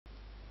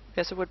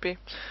Yes, it would be.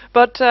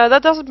 But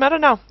that doesn't matter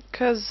now,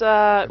 because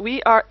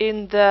we are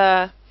in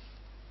the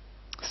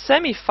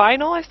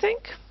semi-final, I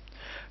think,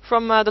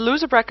 from the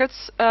loser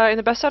brackets in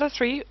the best out of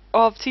 3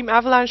 of Team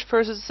Avalanche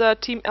versus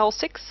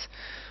Team.L6.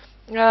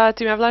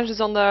 Team Avalanche is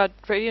on the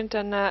Radiant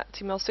and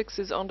Team.L6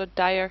 is on the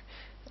Dire.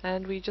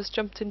 And we just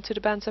jumped into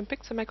the bands and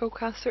picks, and my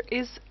co-caster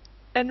is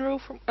Enro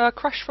from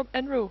Crush from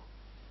Enro.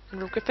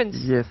 Enro Griffins.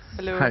 Yes.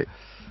 Hello. Hi.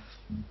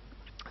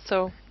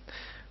 So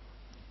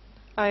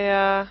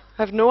I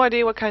have no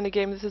idea what kind of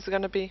game this is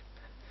gonna be.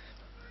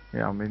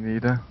 Yeah, me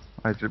neither.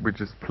 We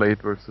just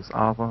played versus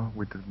Ava.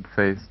 We didn't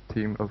face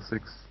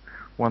Team.L6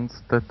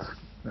 once that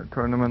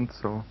tournament,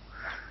 so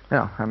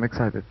yeah, I'm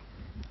excited.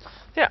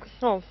 Yeah.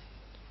 Well,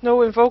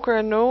 no Invoker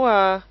and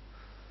no.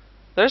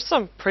 There's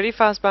some pretty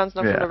fast bans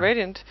now from the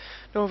Radiant.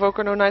 No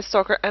Invoker, no Night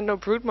Stalker, and no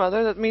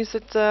Broodmother. That means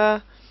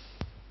that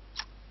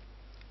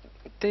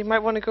they might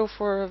want to go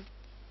for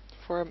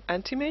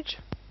anti-mage.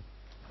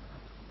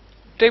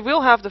 They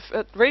will have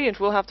the Radiant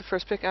will have the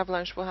first pick.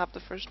 Avalanche will have the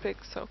first pick,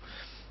 so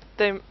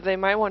they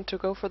might want to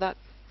go for that.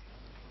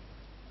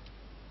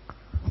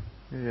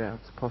 Yeah,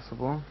 it's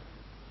possible.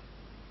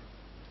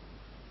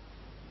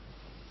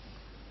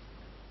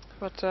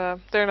 But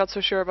they're not so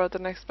sure about the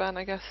next ban,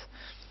 I guess.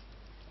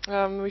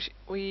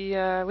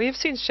 We've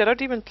seen Shadow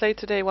Demon play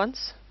today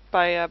once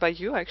by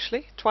you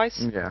actually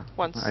twice. Yeah,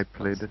 once. I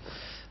played it.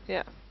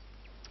 Yeah.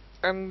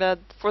 And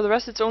for the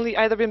rest, it's only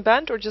either been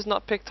banned or just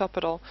not picked up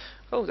at all.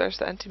 Oh, there's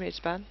the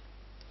anti-mage ban.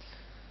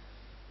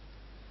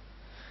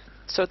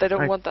 So they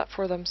don't want that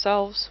for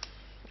themselves.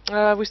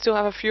 We still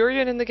have a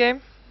Furion in the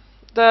game.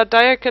 The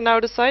Dire can now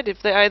decide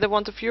if they either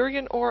want a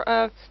Furion or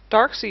a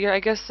Darkseer, I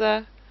guess.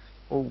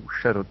 Oh,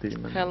 Shadow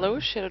Demon. Hello,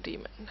 Shadow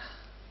Demon.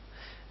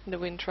 The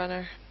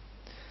Windrunner.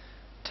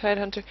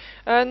 Tidehunter.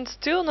 And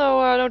still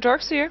no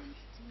Darkseer.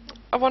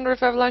 I wonder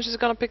if Avalanche is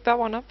gonna pick that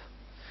one up.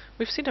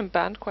 We've seen him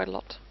banned quite a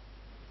lot.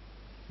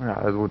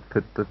 Yeah, it would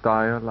fit the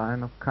Dire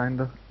lineup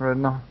kinda right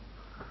now.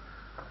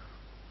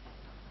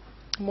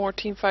 More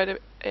teamfight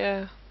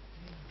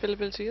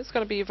availability. It's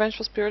gonna be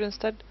Vengeful Spirit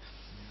instead.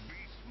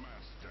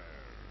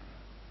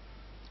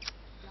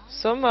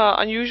 Some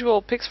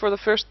unusual picks for the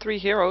first 3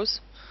 heroes.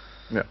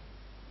 Yeah.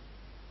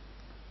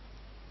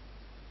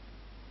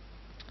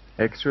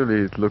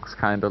 Actually, it looks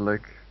kinda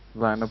like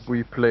lineup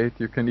we played.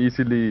 You can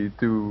easily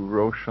do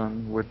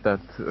Roshan with that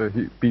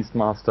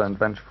Beastmaster and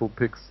Vengeful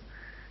picks.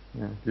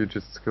 Yeah, you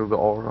just skill the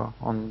aura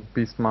on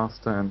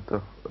Beastmaster and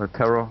the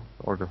Terror,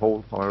 or the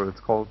Hold, however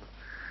it's called.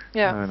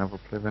 Yeah. I never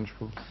play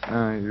Vengeful.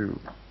 You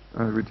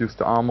reduce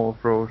the armor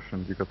of Roche,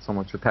 and you got so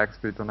much attack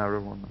speed on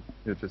everyone.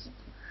 You just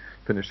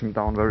finish him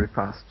down very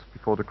fast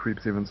before the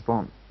creeps even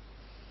spawn.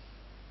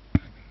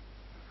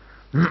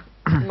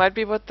 Might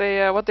be what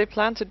they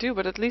plan to do,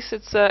 but at least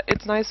it's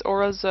nice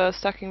auras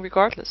stacking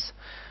regardless.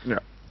 Yeah,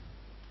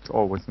 it's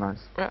always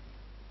nice. Yeah.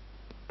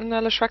 And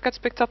Leshrac gets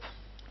picked up.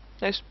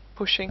 Nice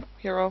pushing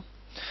hero,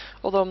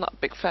 although I'm not a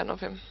big fan of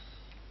him.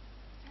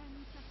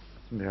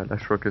 Yeah,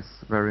 Leshrac is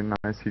very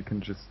nice. He can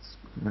just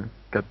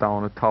get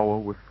down a tower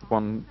with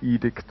one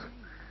edict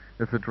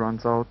if it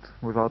runs out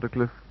without a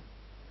glyph.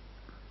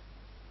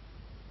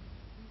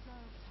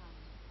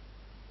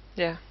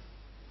 Yeah.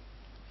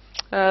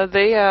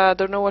 They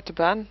don't know what to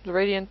ban. The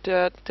Radiant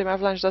Team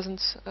Avalanche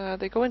doesn't.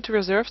 They go into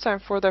reserve time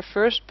for their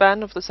first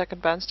ban of the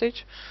second ban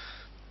stage.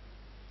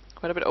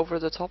 Quite a bit over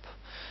the top.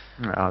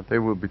 Yeah, they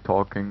will be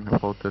talking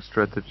about their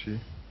strategy.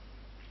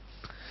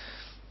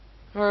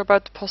 Or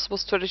about the possible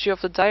strategy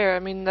of the Dire. I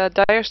mean, the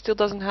Dire still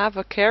doesn't have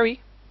a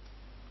carry.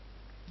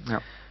 Yeah.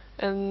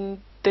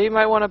 And they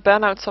might want to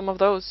ban out some of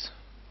those.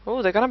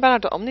 Oh, they're gonna ban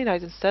out the Omni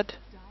Knight instead.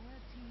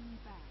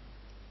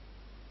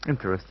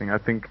 Interesting. I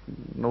think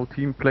no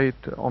team played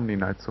Omni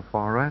Knight so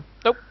far, right?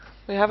 Nope,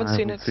 we haven't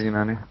seen it. Seen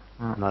any.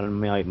 Oh. Not in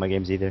my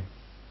games either.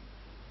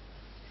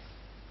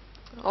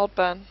 Alt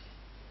ban.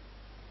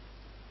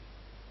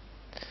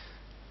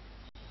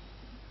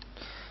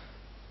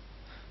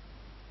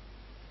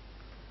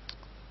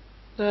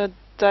 The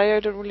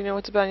Dire don't really know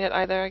what to ban yet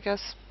either, I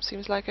guess.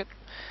 Seems like it.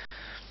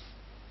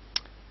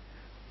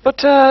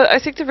 But I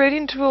think the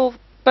Radiant will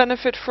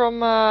benefit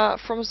from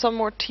some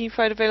more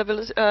teamfight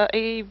availability,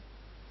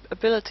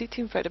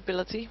 teamfight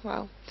ability.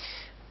 Wow.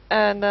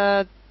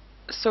 And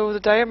so the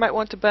Dire might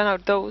want to ban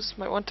out those.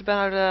 Might want to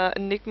ban out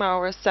Enigma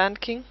or a Sand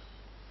King,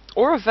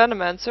 or a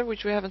Venomancer,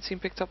 which we haven't seen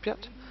picked up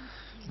yet.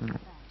 Mm.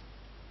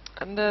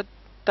 And the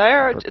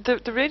Dire,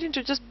 the Radiant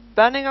are just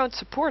banning out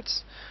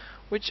supports,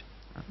 which.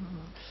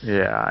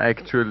 Yeah,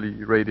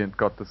 actually, Radiant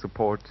got the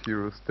support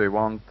heroes they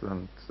want,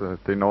 and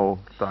they know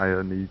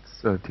Dire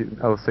needs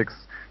L6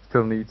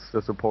 still needs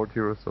a support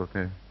hero, so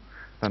they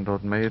send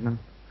out Maiden.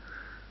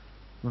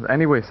 But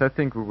anyways, I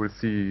think we will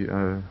see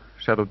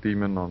Shadow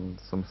Demon on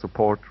some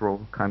support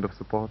role, kind of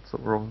support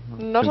role.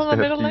 Not on the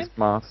middle lane.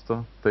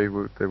 Beastmaster, they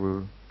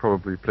will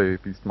probably play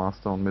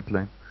Beastmaster on mid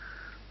lane.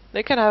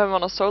 They can have him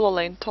on a solo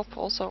lane, top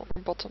also,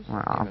 or bottom.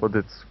 But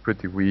it's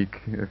pretty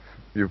weak. If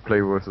you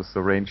play versus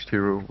a ranged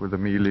hero with a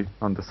melee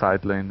on the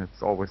side lane,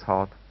 it's always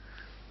hard.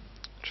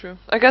 True.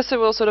 I guess it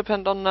will also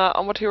depend on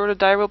what hero the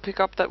Dire will pick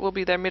up that will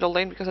be their middle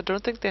lane, because I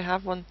don't think they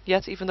have one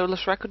yet, even though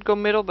Leshrac could go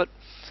middle, but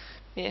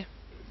yeah.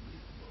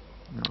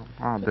 No.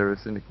 Ah, there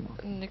is Enigma.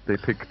 Enigma. They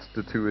picked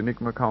the 2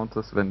 Enigma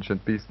counters, Venge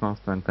and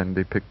Beastmaster, and then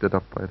they picked it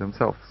up by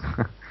themselves.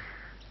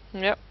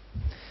 Yep.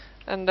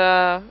 And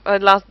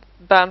last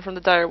ban from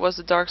the Dire was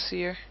the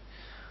Darkseer.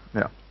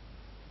 Yeah.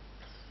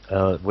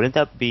 Wouldn't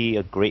that be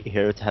a great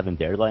hero to have in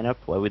their lineup?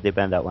 Why would they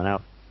ban that one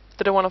out?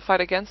 Did they want to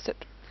fight against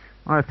it?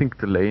 I think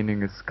the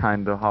laning is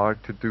kinda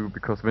hard to do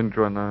because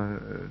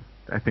Windrunner,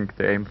 I think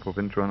they aim for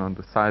Windrunner on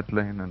the side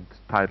lane and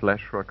Tide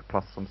Leshrac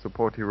plus some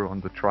support hero on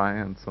the try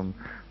and some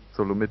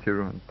solo mid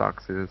hero, and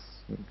Darkseer is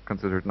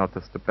considered not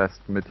as the best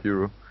mid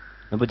hero.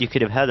 No, but you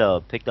could have had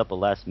picked up a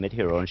last mid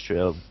hero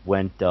and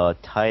went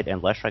Tide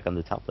and Leshrac on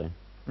the top lane.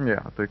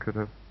 Yeah, they could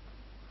have.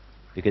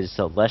 Because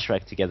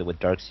Leshrac together with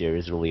Darkseer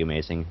is really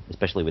amazing,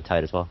 especially with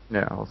Tide as well.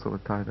 Yeah, also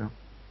with Tide. Yeah.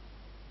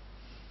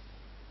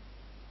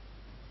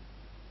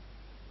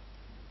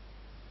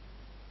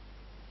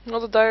 Well,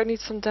 the Dire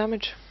needs some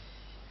damage.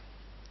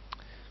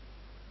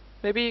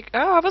 Maybe.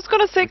 Oh, I was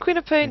gonna say Queen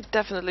of Pain.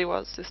 Definitely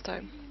was this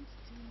time.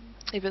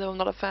 Even though I'm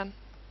not a fan.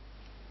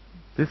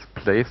 This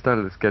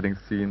playstyle is getting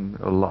seen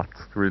a lot,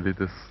 really.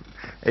 This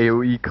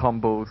AoE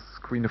combos,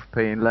 Queen of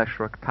Pain,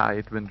 Leshrac,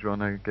 Tide,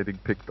 Windrunner getting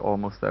picked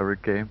almost every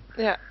game.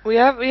 Yeah, we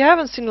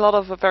haven't seen a lot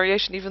of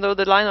variation, even though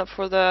the lineup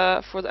for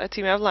the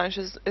Team Avalanche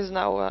is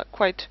now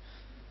quite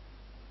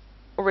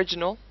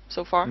original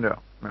so far.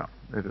 Yeah,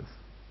 it is.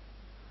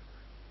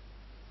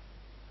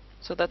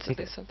 So that's at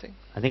least something.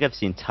 I think I've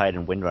seen Tide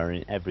and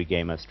Windrunner in every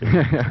game I've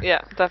streamed.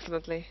 Yeah,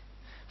 definitely.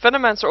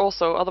 Venomancer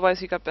also, otherwise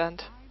he got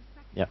banned.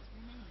 Yeah.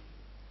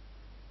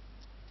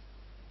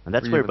 And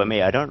that's weird by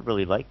me. I don't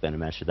really like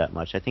Venomancer that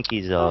much. I think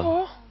he's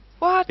a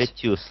bit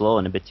too slow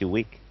and a bit too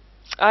weak.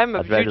 I'm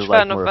a huge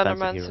fan of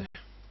Venomancer.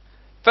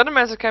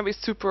 Venomancer can be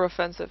super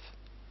offensive.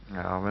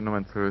 Yeah,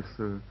 Venomancer is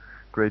a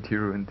great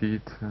hero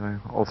indeed. I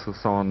also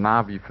saw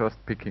Navi first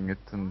picking it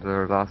in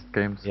their last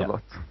games a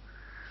lot.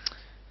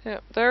 Yeah,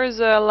 there is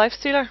a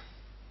Lifestealer.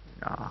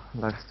 Yeah,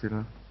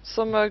 Lifestealer.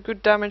 Some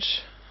good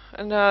damage,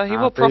 and he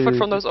will profit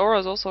from those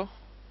auras also.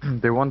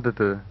 They wanted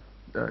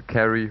a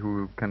carry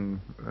who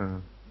can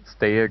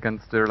stay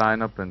against their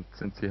lineup, and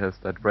since he has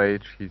that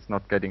rage, he's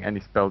not getting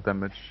any spell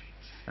damage,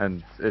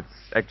 and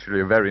it's actually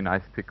a very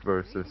nice pick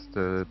versus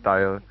the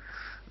Dire,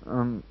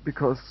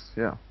 because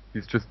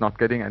he's just not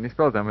getting any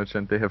spell damage,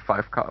 and they have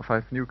 5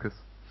 nukers.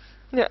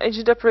 Yeah,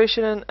 Ancient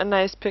Apparition, a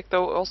nice pick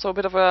though, also a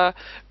bit of a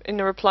in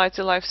a reply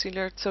to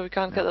Lifestealer, so we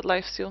can't get that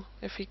lifesteal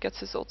if he gets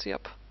his ulti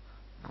up.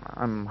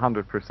 I'm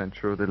 100%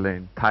 sure they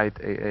lane Tide,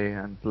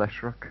 AA, and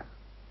Leshrac.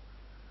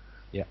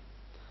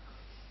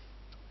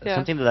 Yeah.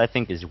 Something that I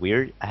think is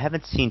weird, I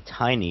haven't seen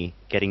Tiny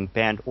getting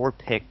banned or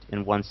picked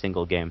in one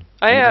single game.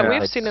 Oh yeah,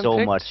 we've seen him so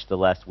picked. much the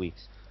last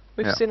weeks.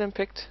 We've seen him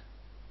picked.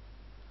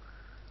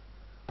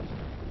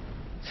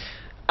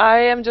 I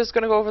am just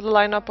gonna go over the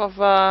lineup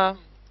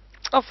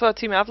of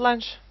Team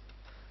Avalanche,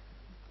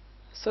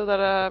 so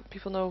that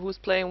people know who's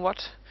playing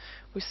what.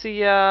 We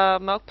see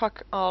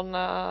Malkpak on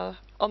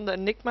the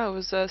Enigma,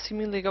 who's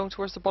seemingly going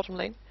towards the bottom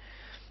lane.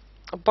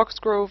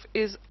 Boxgrove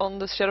is on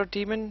the Shadow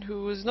Demon,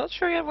 who is not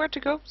sure yet where to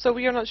go, so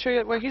we are not sure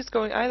yet where he's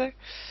going either.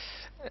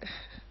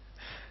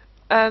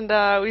 And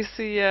we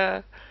see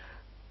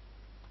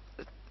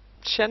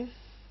Shen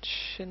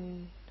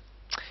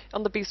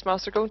on the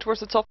Beastmaster going towards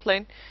the top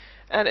lane,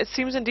 and it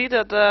seems indeed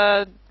that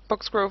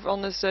Boxgrove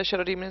on this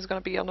Shadow Demon is going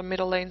to be on the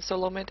middle lane,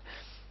 solo mid.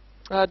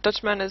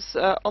 Dutchman is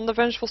on the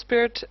Vengeful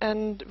Spirit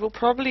and will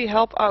probably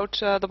help out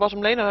the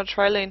bottom lane on a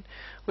tri-lane,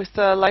 with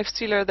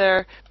Lifestealer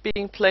there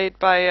being played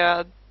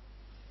by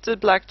the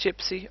Black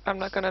Gypsy. I'm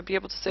not going to be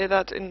able to say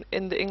that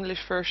in the English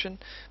version,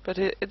 but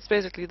it's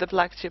basically the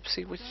Black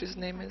Gypsy, which his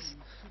name is.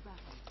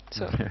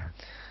 So,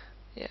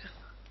 yeah.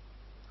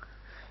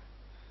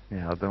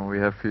 Yeah, then we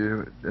have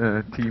here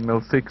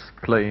TEAM.L6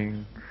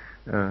 playing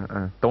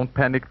Don't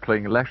Panic,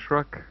 playing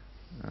Leshrac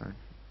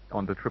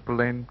on the triple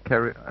lane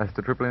carry as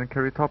the triple lane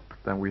carry top.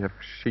 Then we have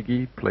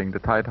Shiggy playing the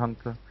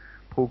Tidehunter,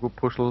 Pogo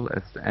Pushel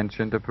as the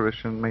Ancient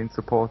Apparition main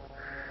support.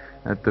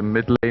 At the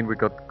mid lane we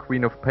got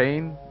Queen of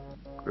Pain,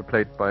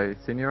 played by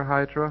Senior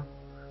Hydra,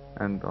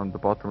 and on the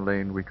bottom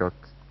lane we got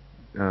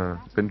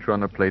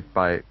Windrunner played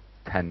by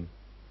 10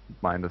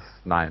 minus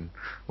 9,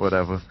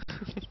 whatever.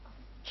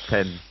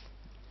 10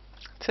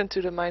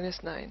 to the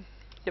 -9.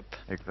 Yep.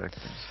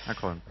 Exactly. I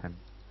call him 10.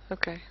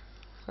 Okay.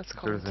 Let's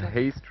call him 10. There's a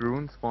haste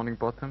rune spawning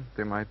bottom.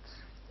 They might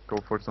go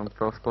for some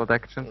first blood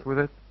actions with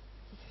it.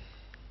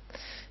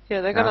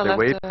 Yeah, they're gonna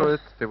wait for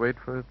it. They wait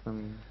for it,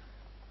 and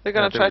they're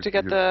gonna try to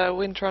get the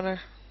Windrunner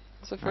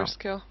as the first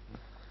kill.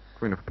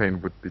 Queen of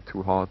Pain would be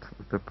too hard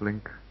with the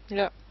blink.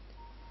 Yeah.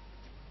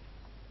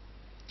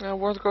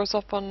 Ward goes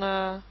up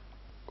on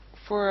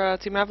for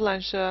Team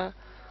Avalanche,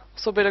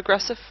 also a bit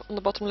aggressive on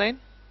the bottom lane.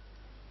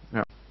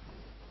 Yeah.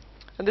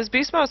 And this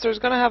Beastmaster is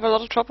gonna have a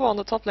lot of trouble on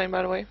the top lane,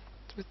 by the way,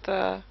 with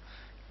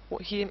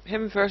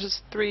him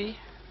versus 3.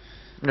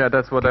 Yeah,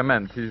 that's what I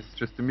meant. He's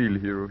just a melee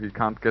hero. He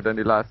can't get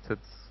any last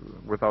hits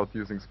without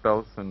using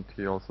spells, and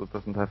he also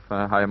doesn't have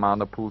a high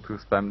mana pool to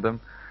spam them.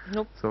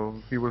 Nope. So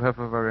he will have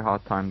a very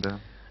hard time there.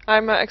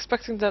 I'm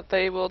expecting that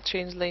they will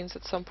change lanes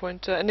at some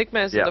point.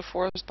 Enigma is in the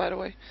forest, by the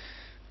way.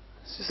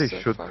 They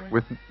should. Farming.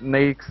 With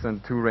Nakes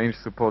and 2 ranged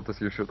supporters,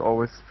 you should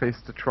always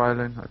face the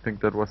tri-lane. I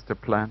think that was their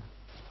plan.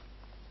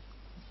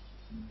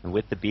 And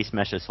with the Beast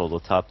Mesh solo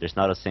top, there's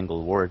not a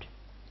single ward.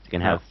 You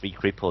can have free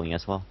creep pulling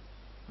as well.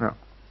 Yeah.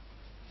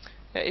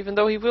 Yeah, even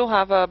though he will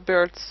have a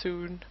bird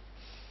soon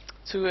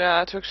to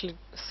actually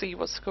see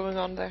what's going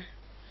on there.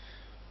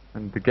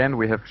 And again,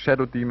 we have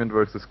Shadow Demon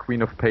versus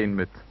Queen of Pain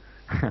mid.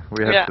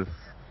 We had this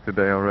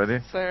today already.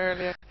 So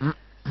earlier.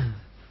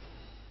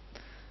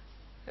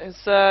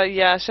 It's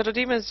yeah, Shadow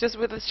Demon is just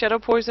with its Shadow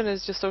Poison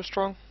is just so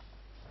strong.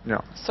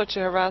 Yeah. Such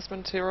a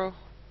harassment hero.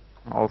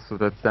 Also,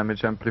 that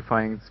damage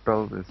amplifying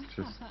spell is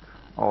just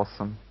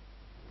awesome.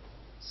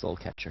 Soul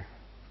Catcher.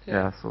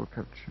 Yeah, Soul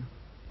Capture.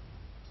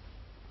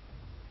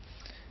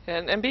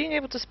 And being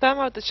able to spam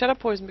out the Shadow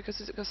Poison because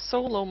it's got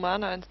so low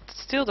mana and it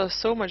still does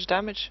so much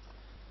damage.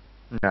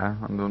 Yeah,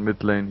 and on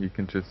mid lane he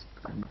can just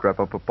grab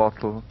up a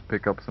bottle,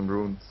 pick up some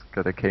runes,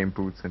 get a cane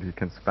boots, and he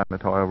can spam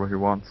it however he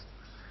wants.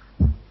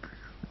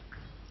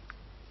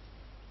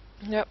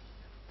 Yep.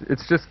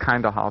 It's just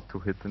kinda hard to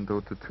hit in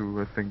Dota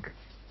 2, I think.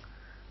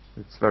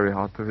 It's very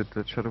hard to hit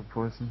that Shadow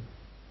Poison.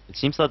 It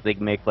seems like they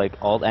make like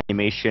all the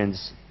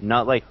animations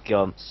not like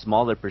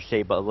smaller per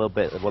se, but a little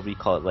bit what we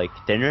call it, like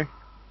thinner.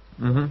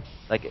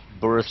 Like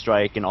Burrow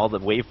Strike and all the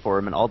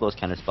waveform and all those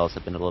kind of spells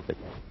have been a little bit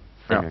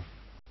thinner.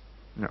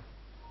 Yeah.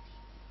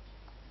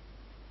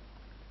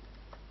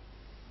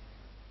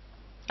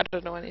 I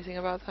don't know anything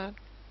about that.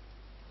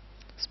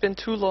 It's been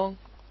too long.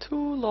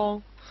 Too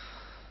long.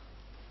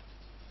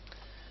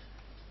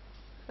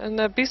 And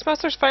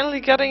Beastmaster's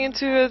finally getting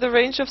into the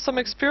range of some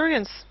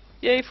experience.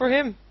 Yay for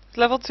him. He's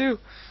level 2.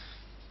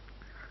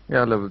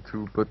 Yeah, level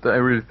 2, but I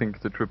really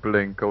think the triple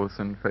lane goes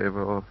in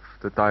favor of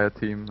the Dire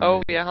team.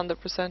 Oh yeah,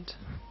 100%.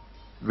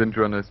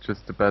 Windrunner is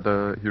just a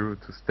better hero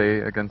to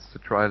stay against the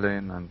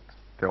tri-lane, and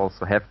they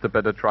also have the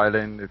better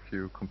tri-lane if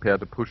you compare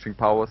the pushing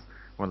powers.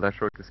 When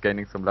Lashrock is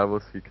gaining some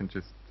levels, he can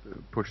just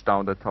push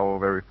down the tower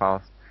very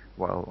fast,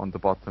 while on the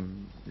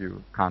bottom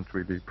you can't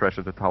really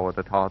pressure the tower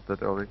that hard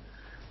that early.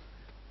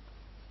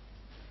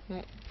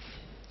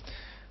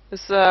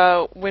 This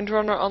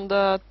Windrunner on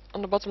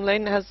the bottom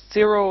lane has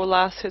 0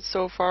 last hits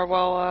so far,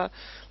 while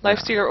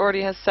Lifestealer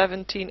already has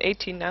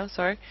 18 now,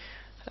 sorry.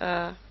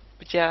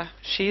 But yeah,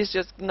 she's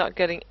just not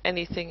getting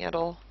anything at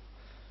all.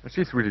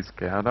 She's really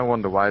scared. I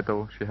wonder why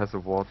though. She has a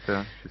ward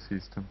there. She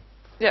sees them.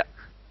 Yeah.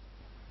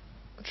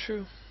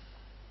 True.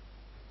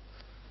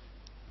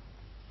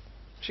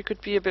 She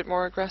could be a bit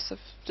more aggressive.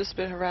 Just a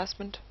bit of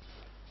harassment.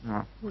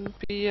 Yeah. Wouldn't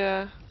be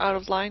out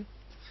of line.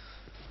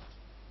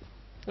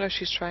 No,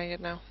 she's trying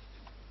it now.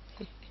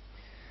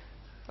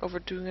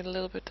 Overdoing it a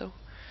little bit though.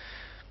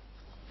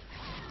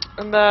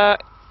 And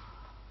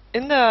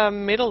in the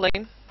middle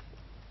lane,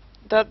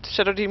 that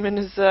Shadow Demon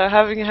is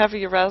having a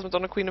heavy harassment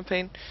on the Queen of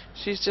Pain.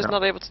 She's just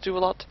not able to do a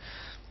lot.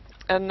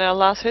 And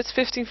last hits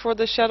 15 for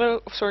the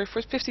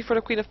first 50 for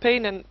the Queen of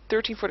Pain and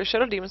 13 for the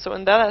Shadow Demon. So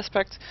in that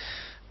aspect,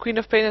 Queen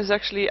of Pain is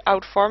actually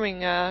out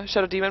farming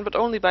Shadow Demon, but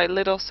only by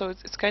little. So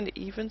it's kind of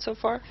even so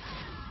far.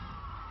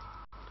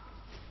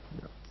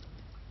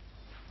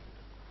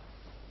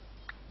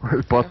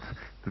 But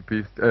the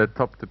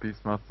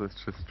Beastmaster is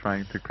just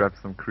trying to grab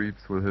some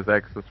creeps with his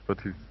axes,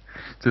 but he's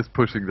just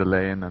pushing the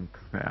lane, and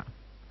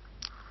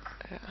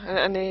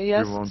and he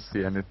has. You won't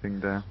see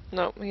anything there.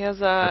 No, he has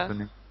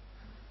happening.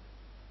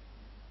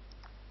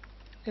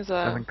 He has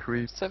 7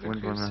 creeps. 7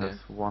 creeps, Windrunner has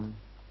 1.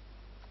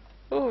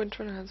 Oh,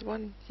 Windrunner has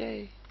 1.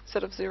 Yay!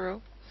 Instead of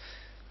 0.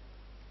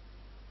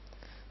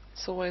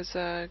 It's always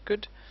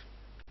good.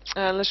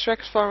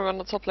 Leshrek's farmer on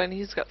the top lane.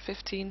 He's got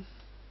 15.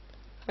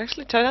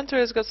 Actually, Tidehunter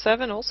has got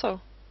 7 also.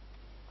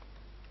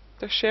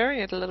 They're sharing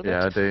it a little bit.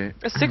 Yeah, they.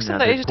 A 6 yeah, in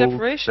the Age of pulled.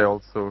 Desperation. They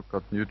also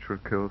got neutral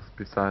kills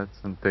besides,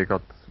 and they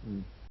got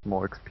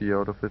more XP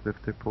out of it if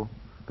they pull.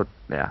 But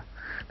yeah,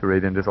 the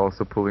Radiant is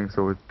also pulling,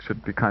 so it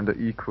should be kind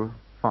of equal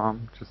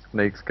farm. Just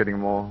Nake's getting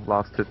more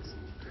last hits.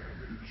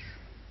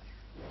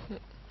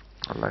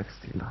 A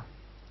Lifestealer.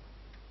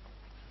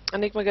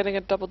 Enigma getting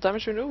a double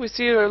damage rune. Ooh, we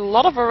see a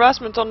lot of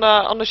harassment on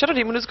the Shadow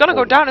Demon, who's gonna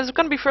go down. It's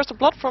gonna be first to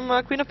blood from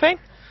Queen of Pain.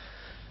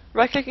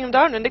 Right-clicking him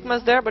down.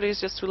 Enigma's there, but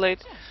he's just too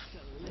late.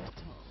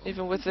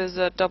 Even with his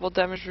double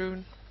damage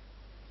rune.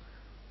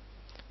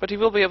 But he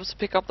will be able to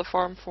pick up the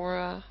farm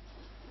for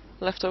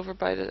left over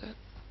by the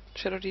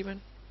Shadow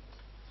Demon.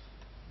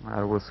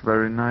 That was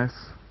very nice.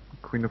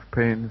 Queen of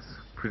Pain is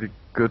pretty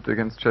good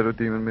against Shadow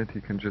Demon mid.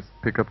 He can just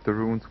pick up the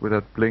runes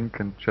without blink,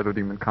 and Shadow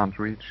Demon can't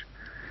reach.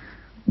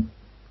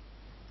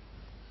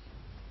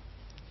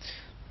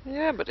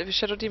 Yeah, but if a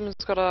Shadow Demon's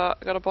got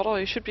a bottle,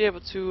 he should be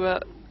able to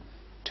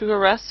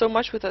harass so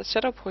much with that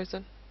Shadow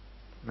Poison.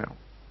 No.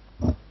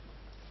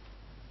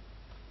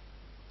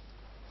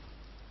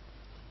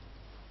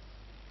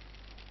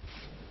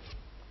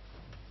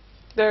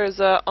 There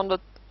is on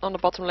on the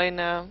bottom lane.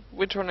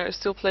 Windrunner is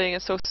still playing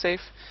it so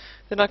safe.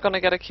 They're not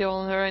gonna get a kill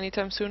on her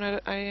anytime soon,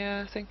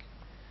 I think.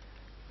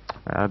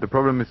 The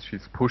problem is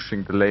she's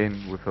pushing the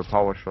lane with her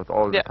power shot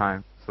all the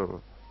time.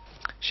 So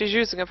she's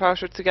using a power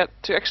shot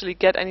to actually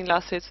get any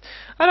last hits.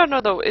 I don't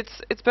know though.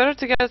 It's better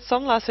to get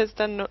some last hits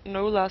than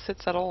no last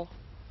hits at all.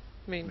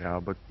 I mean. Yeah,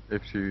 but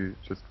if she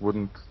just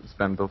wouldn't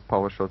spam those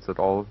power shots at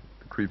all,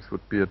 the creeps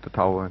would be at the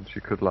tower and she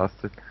could last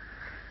it.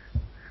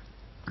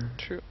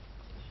 True.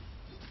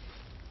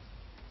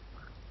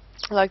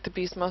 I like the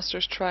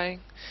Beastmaster's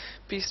trying.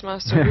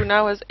 Beastmaster who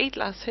now has 8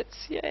 last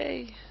hits.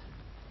 Yay!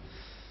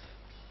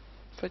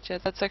 But yeah,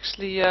 that's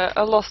actually a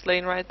lost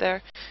lane right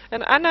there.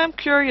 And I'm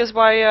curious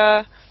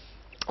why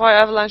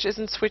Avalanche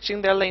isn't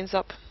switching their lanes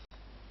up.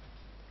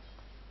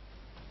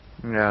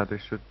 Yeah, they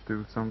should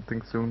do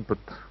something soon, but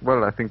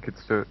well, I think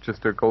it's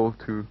just their goal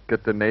to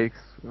get the nakes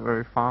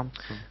very farmed.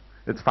 So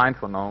it's fine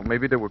for now.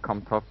 Maybe they will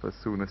come top as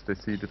soon as they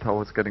see the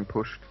towers getting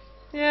pushed.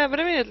 Yeah, but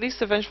I mean, at least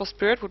the Vengeful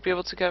Spirit would be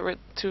able to get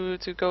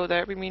to go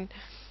there. I mean,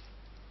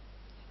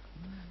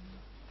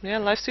 yeah,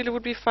 Lifestealer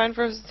would be fine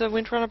versus the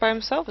Windrunner by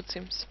himself, it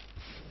seems.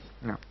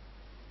 Yeah.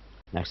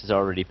 Next has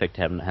already picked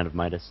Hand of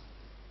Midas.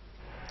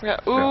 Yeah.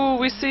 Ooh,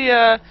 we see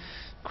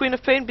Queen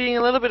of Pain being in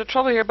a little bit of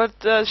trouble here, but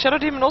Shadow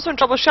Demon also in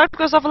trouble. Shout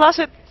goes off a last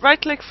hit,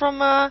 right click from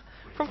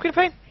Queen of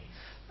Pain.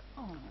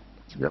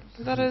 Yep.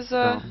 That is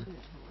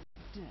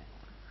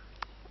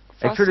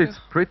actually, it's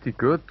pretty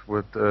good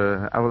what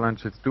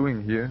Avalanche is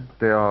doing here.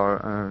 They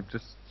are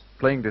just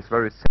playing this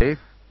very safe.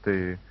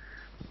 They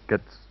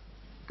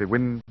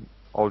win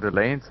all the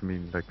lanes. I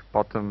mean, like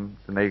bottom,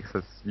 the Nakes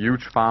has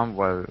huge farm,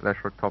 while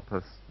Leshrac top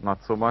has not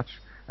so much.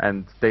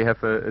 And they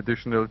have an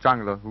additional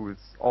jungler who is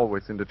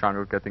always in the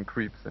jungle getting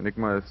creeps.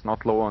 Enigma is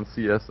not low on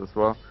CS as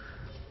well.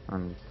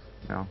 And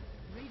yeah,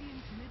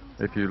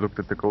 if you looked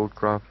at the gold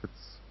graph,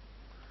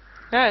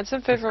 it's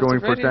in favor of the going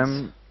for Radiants.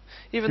 them.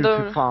 Even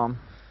though to farm.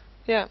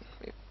 Yeah,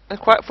 and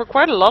for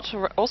quite a lot,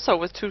 also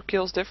with 2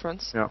 kills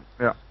difference.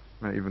 Yeah,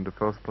 even the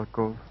first blood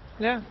gold.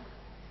 Yeah.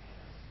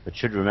 But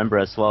should remember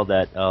as well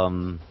that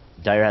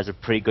Dire has a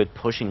pretty good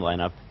pushing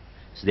lineup,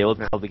 so they will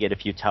probably get a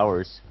few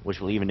towers, which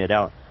will even it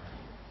out.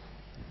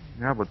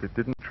 Yeah, but they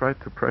didn't try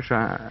to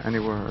pressure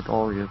anywhere at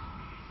all yet.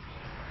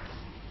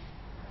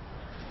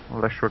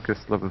 Leshrac is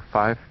level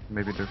 5,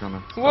 maybe they're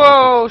gonna...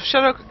 Whoa!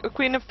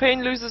 Queen of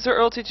Pain loses her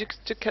ulti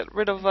to get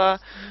rid of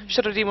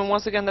Shadow Demon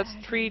once again. That's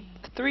three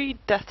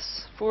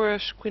deaths for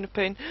Queen of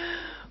Pain,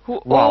 who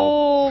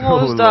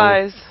almost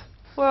dies.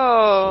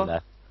 Whoa!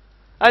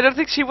 I don't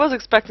think she was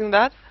expecting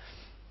that.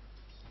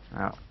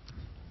 Yeah.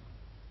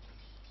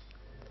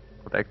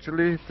 But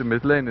actually, the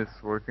mid lane is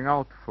working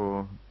out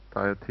for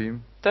Dire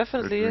team.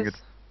 Definitely They're doing is.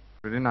 it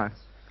really nice.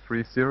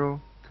 3-0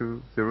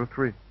 to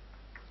 0-3.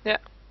 Yeah.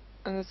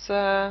 And it's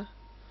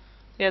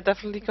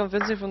definitely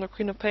convincing from the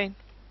Queen of Pain.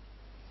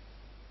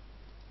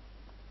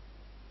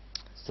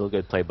 Still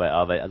good play by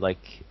Ava.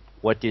 Like,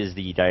 what does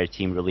the Dire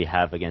team really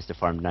have against the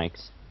farmed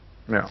Nikes?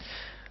 Yeah.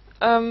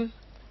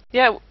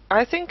 Yeah,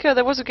 I think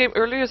there was a game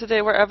earlier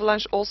today where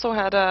Avalanche also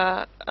had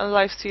a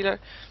Lifestealer,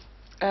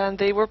 and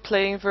they were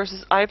playing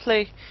versus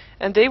iPlay,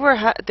 and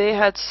they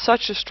had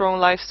such a strong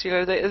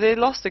Lifestealer. They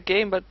lost the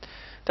game, but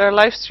their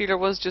Lifestealer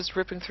was just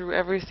ripping through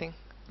everything.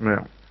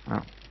 Yeah.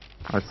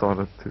 I saw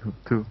that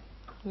too.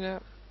 Yeah.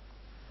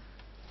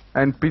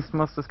 And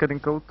Beastmaster's getting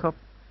gold top.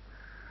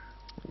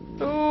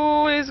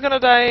 Oh, he's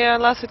gonna die.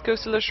 Last hit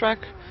goes to Leshrac.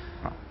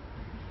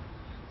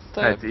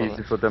 It's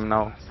easy for them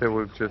now. They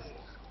will just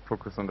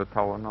focus on the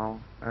tower now,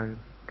 I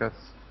guess.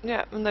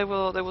 Yeah, and they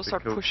will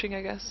start pushing,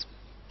 I guess.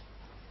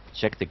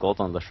 Check the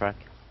gold on Leshrac.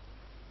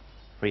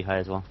 Pretty high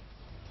as well.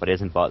 But he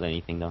hasn't bought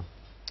anything though.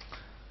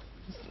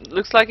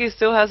 Looks like he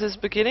still has his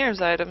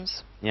beginner's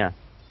items. Yeah.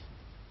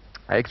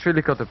 I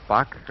actually got a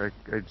bug.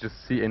 I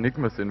just see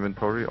Enigma's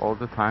inventory all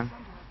the time.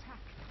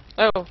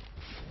 Oh.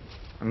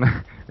 And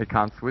I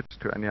can't switch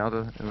to any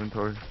other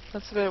inventory.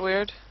 That's a bit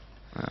weird.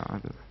 Yeah,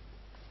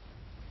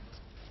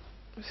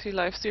 I see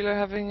Lifestealer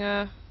having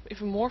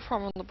even more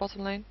farm on the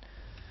bottom lane.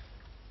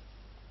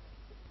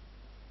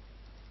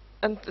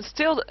 And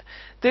still,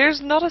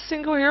 there's not a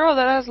single hero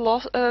that has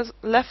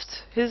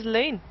left his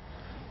lane.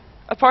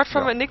 Apart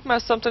from Enigma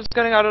sometimes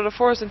getting out of the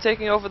forest and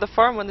taking over the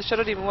farm when the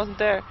Shadow Demon wasn't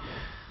there.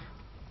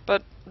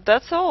 But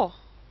that's all.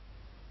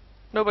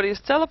 Nobody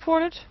is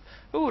teleported.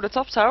 Ooh, the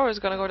top tower is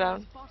gonna go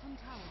down.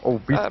 Oh,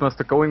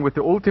 Beastmaster going with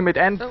the ultimate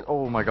and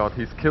oh my god,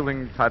 he's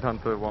killing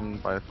Tidehunter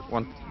 1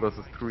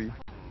 versus 3.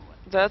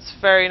 That's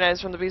very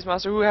nice from the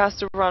Beastmaster, who has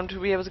to run to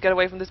be able to get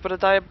away from this, but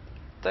a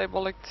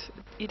diabolic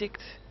edict.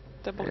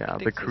 Yeah,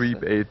 the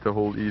creep ate the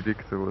whole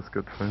edict, so it was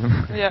good for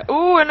him. Yeah.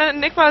 Ooh, and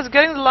Enigma is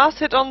getting the last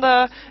hit on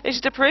the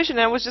Ancient Deprivation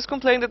and was just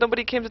complaining that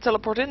nobody came to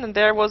teleport in, and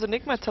there was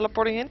Enigma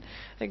teleporting in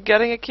and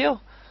getting a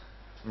kill.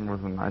 It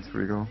was a nice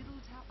regal.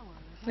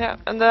 Yeah,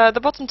 and the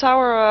bottom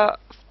tower,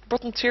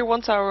 bottom tier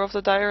 1 tower of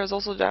the Dire is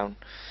also down,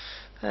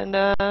 and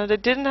they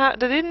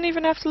didn't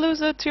even have to lose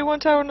a tier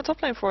 1 tower in the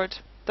top lane for it.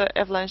 The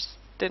Avalanche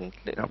didn't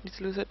need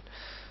to lose it,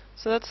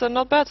 so that's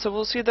not bad. So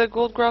we'll see the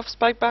gold graph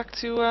spike back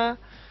to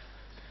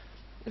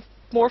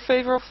more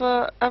favor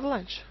of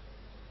Avalanche.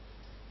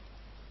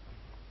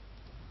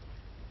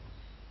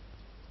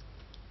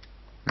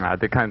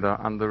 They kinda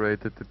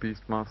underrated the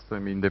Beastmaster. I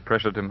mean, they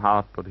pressured him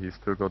hard, but he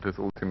still got his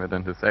ultimate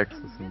and his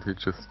axes, and he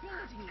just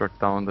struck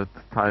down that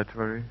tide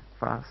very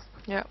fast.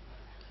 Yeah.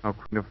 Now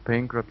Queen of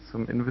Pain got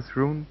some Invis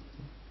rune.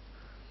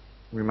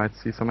 We might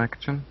see some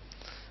action.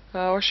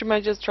 Or she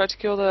might just try to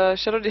kill the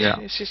Shadow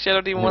Demon. Yeah. She's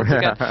Shadow Demon once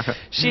again.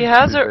 She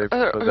has her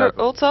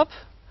ult up,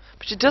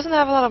 but she doesn't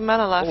have a lot of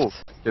mana left. Oh,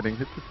 getting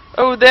hit.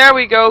 Oh, there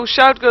we go.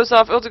 Shout goes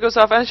off, ult goes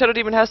off, and Shadow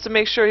Demon has to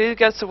make sure he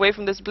gets away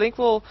from this. Blink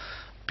will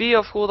be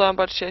off cooldown,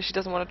 but she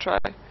doesn't want to try.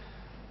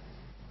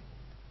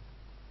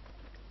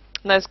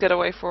 Nice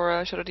getaway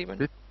for Shadow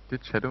Demon.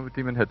 Did Shadow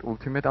Demon had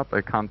ultimate up?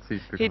 I can't see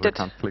it because He did. I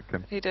can't click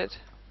him. He did.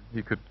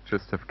 He could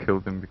just have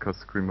killed him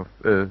because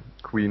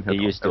Queen had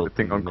used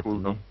everything on ultimate,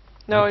 cooldown.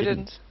 No, He he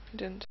didn't.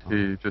 didn't. He didn't.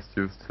 He just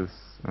used his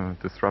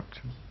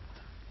disruption.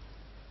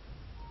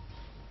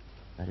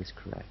 That is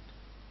correct.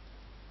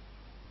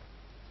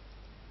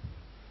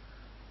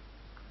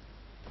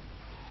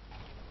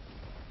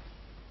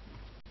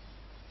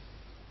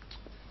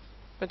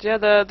 But yeah,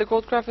 the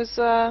Goldcraft is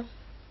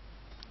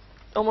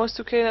almost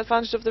 2k in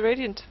advantage of the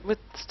Radiant, with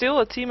still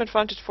a team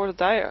advantage for the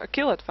Dire, a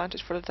kill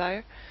advantage for the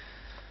Dire.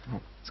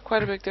 Oh. It's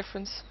quite a big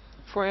difference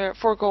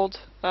for gold.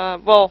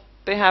 Well,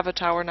 they have a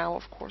tower now,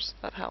 of course.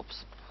 That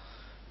helps.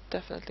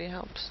 Definitely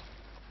helps.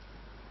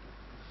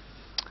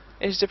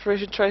 Age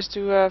Deprivation tries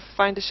to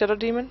find the Shadow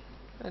Demon,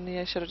 and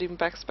the Shadow Demon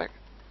backs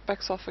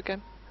off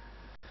again.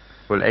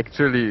 Well,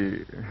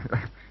 actually,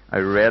 I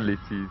rarely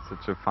see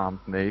such a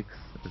farmed Nax.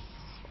 It's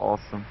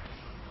awesome.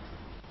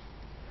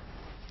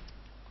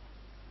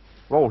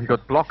 Whoa, he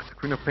got blocked.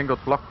 Queen of Pain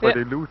got blocked by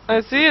the Illusion.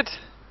 I see it.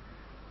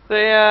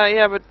 They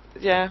yeah, but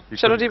yeah, He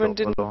Shadow couldn't Demon go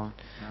didn't. along.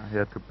 Yeah, he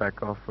had to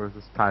back off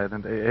versus Tide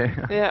and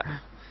AA. Yeah.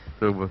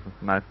 So it was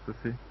nice to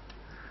see.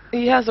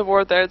 He has a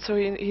ward there, so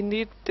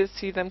he did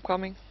see them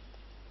coming.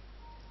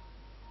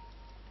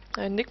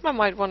 Enigma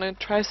might want to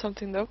try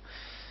something though.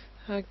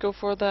 Go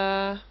for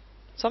the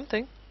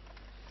something.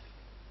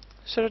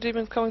 Shadow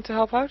Demon coming to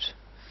help out.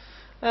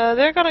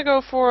 They're gonna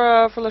go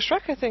for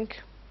Leshrac, I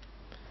think.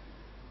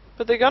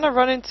 But they're gonna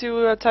run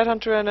into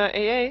Tidehunter and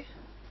AA.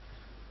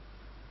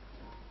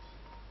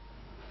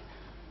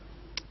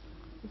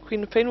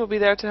 Queen of Pain will be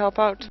there to help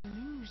out.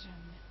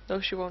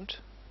 No, she won't.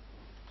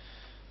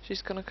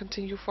 She's gonna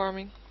continue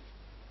farming.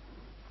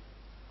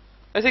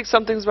 I think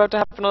something's about to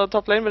happen on the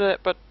top lane with it,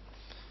 but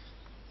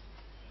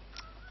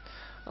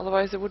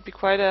otherwise it would be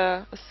quite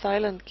a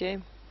silent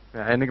game.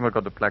 Yeah, Enigma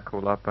got the black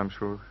hole up. I'm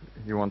sure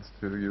he wants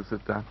to use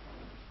it there.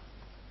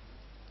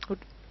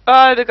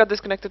 Ah, they got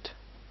disconnected.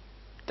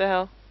 The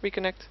hell?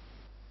 Reconnect.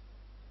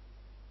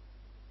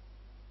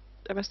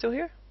 Am I still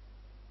here?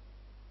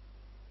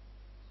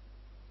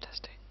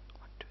 Testing.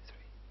 1, 2, 3.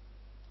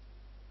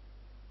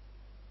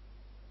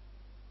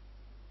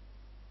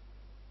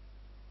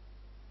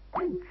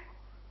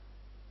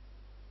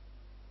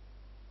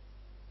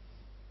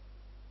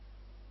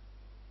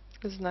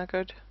 This is not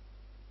good.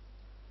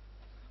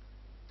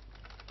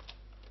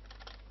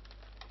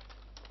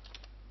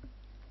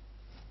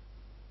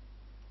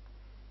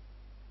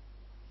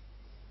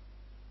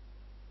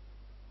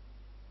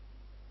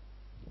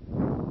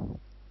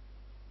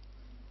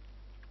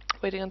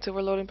 Waiting until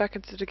we're loading back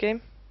into the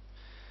game.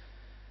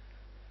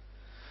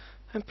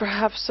 And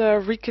perhaps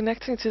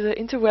reconnecting to the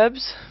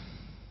interwebs.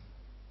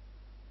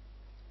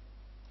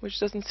 Which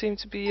doesn't seem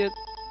to be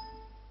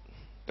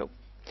the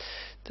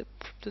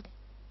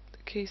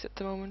case at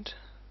the moment.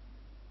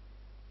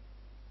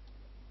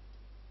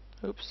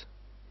 Oops.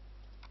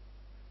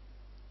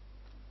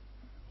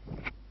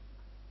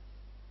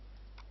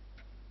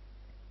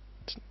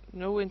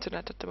 No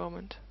internet at the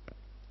moment.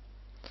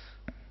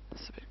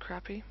 That's a bit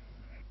crappy.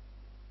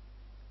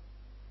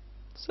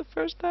 It's the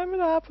first time it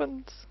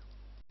happens.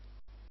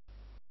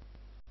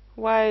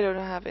 Why don't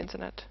I have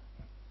internet?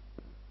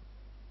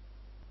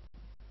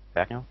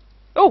 Back now?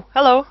 Oh,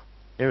 hello!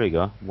 There we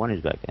go. One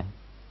is back there.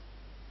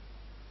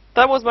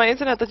 That was my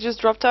internet that just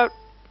dropped out.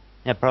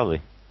 Yeah,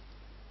 probably.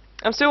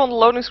 I'm still on the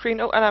loading screen.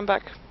 Oh, and I'm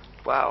back.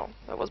 Wow,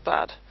 that was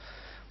bad.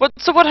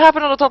 So what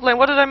happened on the top lane?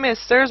 What did I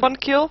miss? There's one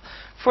kill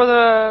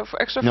for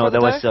extra. No, for the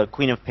that was dive?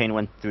 Queen of Pain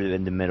went through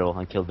in the middle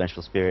and killed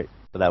Vengeful Spirit,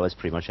 but that was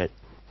pretty much it.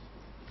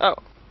 Oh.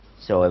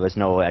 So there was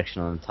no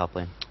action on the top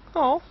lane.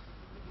 Oh.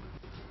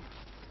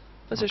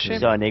 That's a We shame.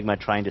 saw Enigma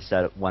trying to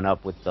set one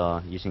up with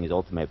using his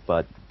ultimate,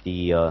 but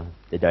the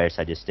dire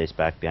side just stays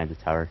back behind the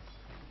tower.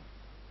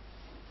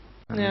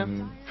 Yeah,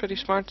 pretty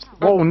smart.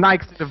 Whoa,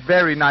 Nyx did a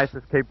very nice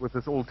escape with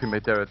his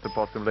ultimate there at the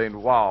bottom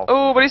lane. Wow.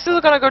 Oh, but he's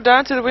still gonna go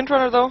down to the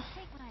Windrunner though.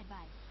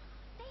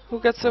 Who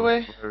gets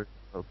away? Very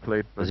well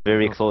played. It was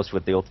very close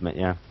with the ultimate,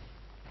 yeah.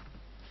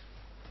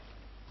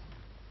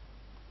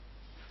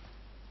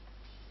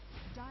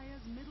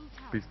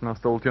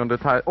 Beastmaster ulti on the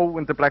Tide. Oh,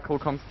 and the black hole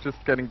comes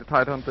just getting the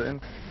Tidehunter in.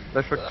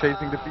 Leshrac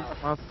chasing the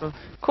Beastmaster.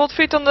 Cold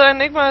Feet on the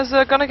Enigma is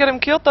gonna get him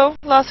killed though.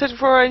 Last hit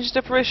for Age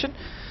Deprivation.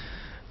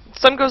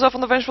 Stun goes off on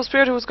the Vengeful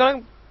Spirit, who was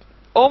gonna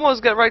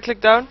almost get right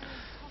click down.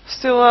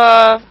 Still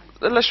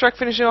Leshrac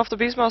finishing off the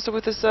Beastmaster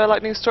with his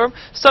Lightning Storm.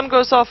 Stun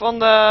goes off on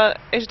the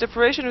Ancient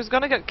Apparition, who's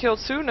gonna get killed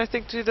soon, I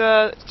think, to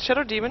the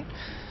Shadow Demon.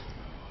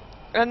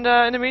 And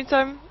in the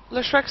meantime,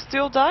 Leshrac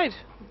still died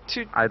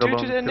due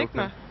to the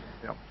Enigma.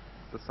 Yeah,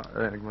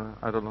 the Enigma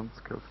Eidolon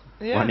kills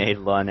him. Yeah. One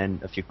Eidolon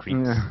and a few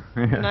creeps.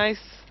 Yeah. Nice.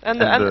 And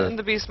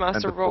the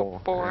Beastmaster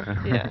boar.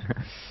 Yeah.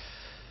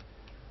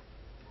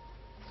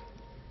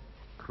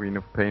 Queen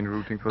of Pain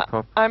rooting for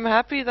top. I'm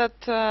happy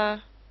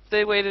that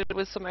they waited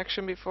with some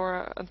action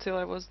before until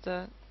I was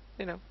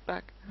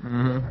back.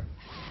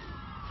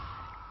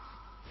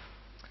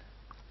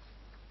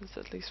 It's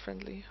at least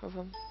friendly of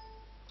them.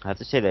 I have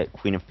to say that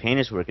Queen of Pain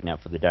is working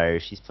out for the Dire.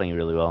 She's playing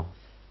really well,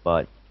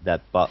 but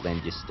that bot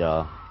lane just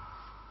the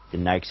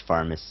Nyx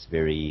farm is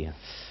very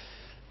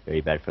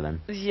bad for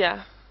them.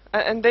 Yeah,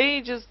 and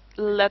they just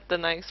let the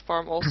Nyx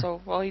farm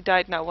also. Well, he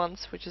died now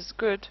once, which is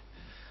good.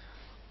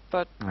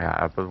 But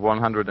yeah, but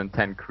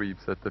 110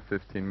 creeps at the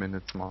 15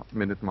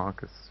 minute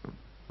mark is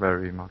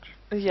very much.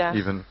 Yeah.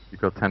 Even if he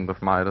got 10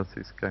 of Midas,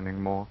 he's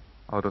getting more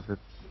out of it.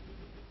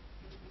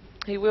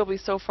 He will be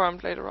so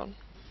farmed later on.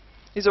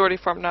 He's already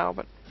farmed now,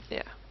 but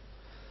yeah.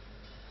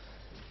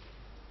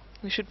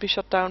 He should be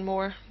shut down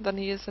more than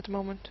he is at the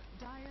moment.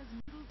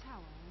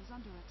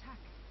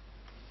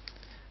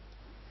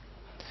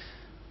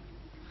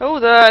 Oh,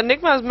 the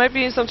Enigma might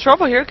be in some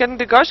trouble here. Getting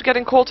the Gush,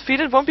 getting cold feet,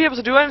 won't be able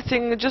to do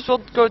anything. It just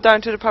will go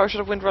down to the power shot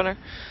of Windrunner.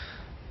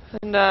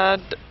 And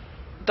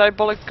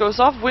Diabolic goes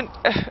off.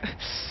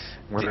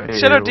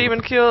 Shadow Demon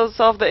kills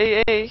off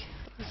the AA.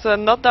 It's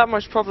not that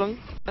much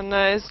problem. And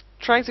is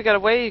trying to get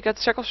away. He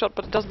gets Shackle Shot,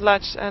 but it doesn't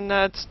latch.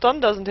 And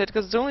stun doesn't hit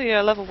because it's only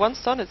a level 1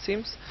 stun, it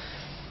seems.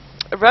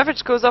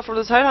 Ravage goes off from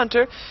the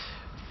Tidehunter.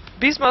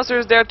 Beastmaster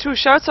is there too,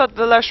 shouts out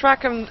the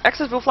Leshrac, and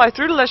Access will fly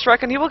through the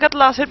Leshrac, and he will get the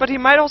last hit, but he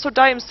might also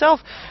die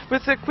himself,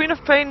 with the Queen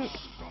of Pain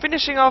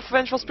finishing off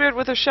Vengeful Spirit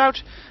with her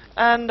shout,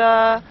 and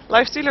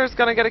Lifestealer is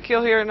gonna get a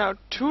kill here now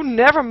too.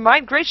 Never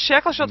mind, great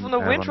Shackle Shot from the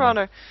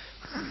Windrunner.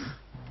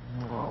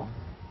 Wow.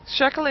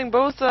 Shackling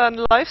both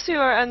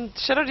Lifestealer and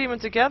Shadow Demon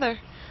together.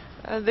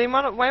 They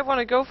might want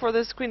to go for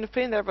this Queen of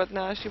Pain there, but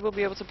nah, she will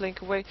be able to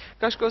blink away.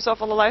 Gush goes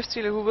off on the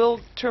Lifestealer, who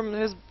will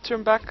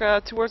turn back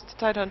towards the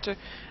Tidehunter,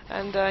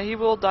 and he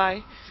will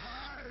die.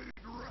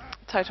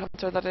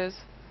 Tidehunter, that is.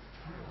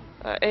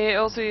 AA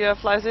also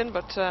flies in,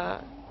 but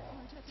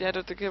yeah, I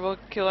don't think he will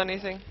kill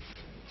anything.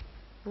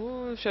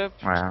 Ooh,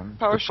 power the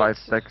 5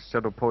 shots. stacks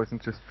Shadow Poison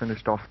just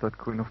finished off that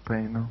Queen of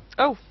Pain now.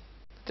 Oh,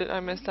 did I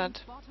miss that?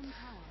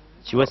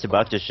 She was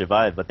about to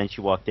survive, but then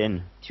she walked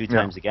in 2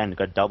 times again,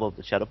 got double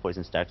the Shadow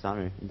Poison stacks on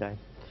her, and died.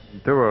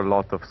 There were a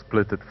lot of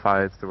splitted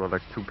fights. There were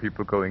like 2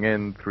 people going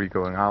in, 3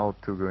 going out,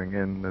 2 going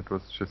in. It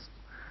was just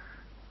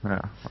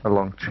a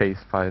long chase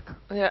fight.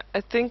 Yeah,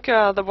 I think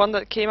the one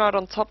that came out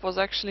on top was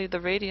actually the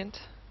Radiant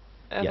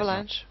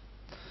Avalanche.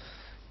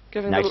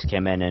 Nyx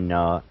came in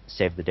and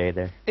saved the day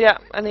there. Yeah,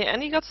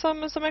 and he got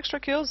some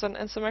extra kills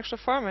and some extra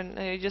farm, and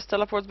he just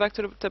teleports back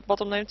to the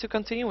bottom lane to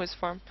continue his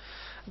farm.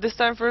 This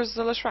time versus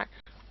Leshrac,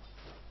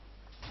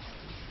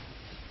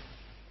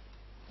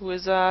 who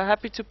is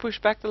happy to push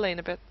back the lane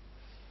a bit.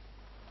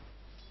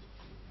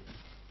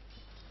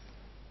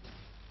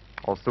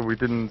 Also, we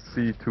didn't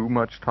see too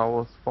much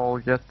towers fall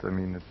yet. I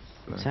mean, it's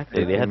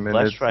exactly. They had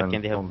Leshrac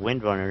and they have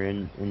Windrunner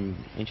in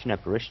Ancient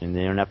Apparition, and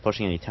they're not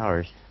pushing any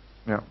towers.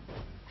 Yeah.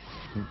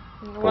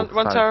 One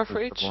tower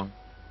for each.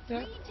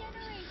 Yeah.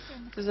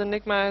 This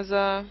Enigma is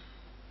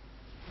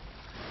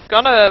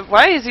gonna.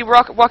 Why is he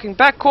walking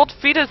back? Cold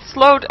feet, it's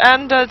slowed,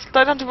 and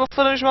Tidehunter will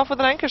finish him off with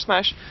an Anchor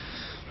Smash.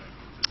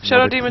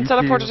 Shadow Demon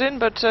teleported in,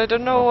 but I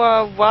don't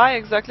know why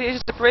exactly.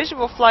 Ancient Separation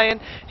will fly in,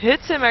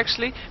 hits him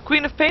actually.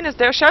 Queen of Pain is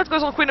there. Shout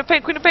goes on Queen of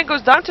Pain. Queen of Pain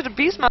goes down to the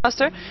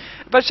Beastmaster,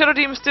 but Shadow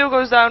Demon still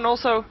goes down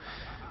also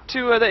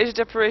to the Ancient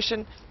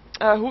Separation,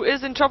 who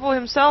is in trouble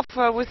himself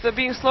with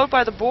being slowed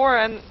by the boar,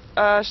 and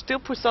still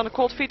puts on a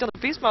cold feet on the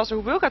Beastmaster,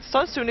 who will get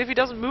stunned soon if he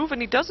doesn't move, and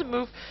he doesn't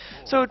move.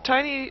 So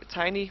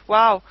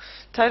wow,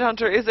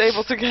 Tidehunter is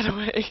able to get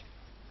away.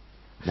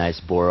 Nice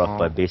boar up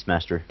by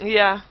Beastmaster.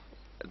 Yeah.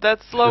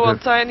 That's slow on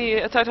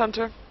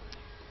Tidehunter.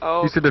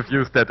 Oh. He should have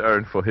used that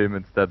urn for him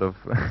instead of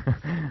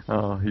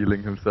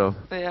healing himself.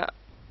 Yeah.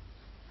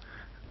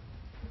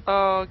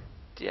 Oh,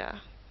 yeah.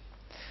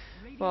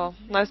 Well,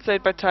 nice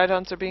played by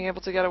Tidehunter being able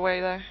to get away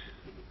there.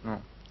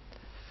 Oh.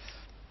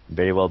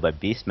 Very well by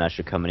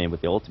Beastmaster coming in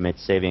with the ultimate,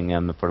 saving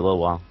him for a little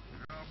while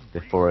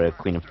before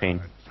Queen of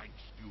Pain.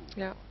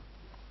 Yeah.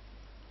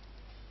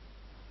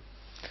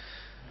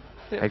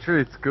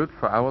 Actually, it's good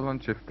for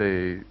Avalanche if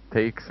they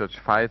take such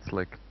fights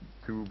like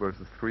 2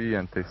 versus 3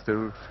 and they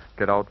still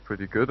get out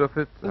pretty good of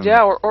it.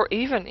 Yeah, or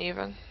even.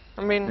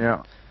 I mean,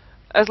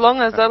 as long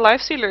as that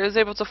Lifestealer is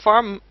able to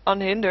farm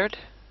unhindered,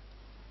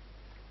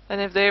 and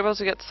if they're able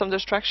to get some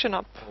distraction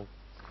up.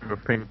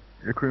 Queen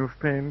of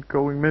Pain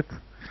going mid.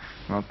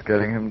 Not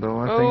getting him though,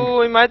 I think.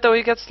 Oh, he might though,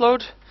 he gets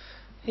slowed.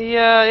 He,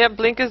 yeah,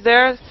 Blink is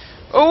there.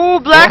 Oh,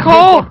 Black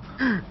Hole!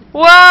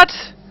 What?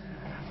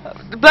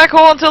 Black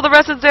Hole until the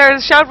rest is there.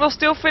 Shout will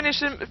still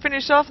finish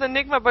off the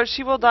Enigma, but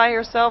she will die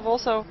herself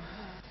also.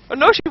 Oh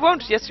no, she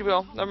won't. Yes, she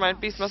will. Never mind.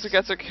 Beastmaster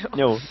gets her kill.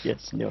 No,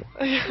 yes, no.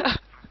 Yeah.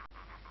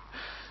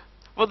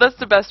 Well, that's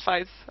the best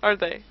fights,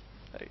 aren't they?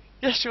 Like,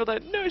 yes, she will die.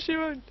 No, she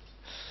won't.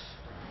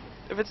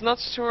 If it's not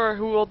sure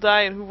who will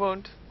die and who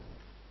won't,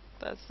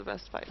 that's the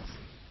best fights.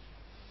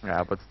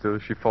 Yeah, but still,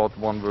 she fought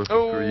 1 versus 3.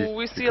 Oh,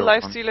 we see a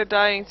lifestealer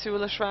dying to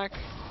Leshrac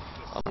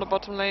on the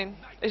bottom lane.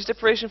 His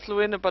deprivation flew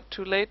in, but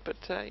too late. But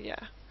yeah,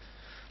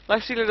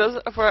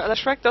 lifestealer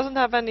Leshrac doesn't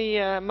have any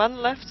mana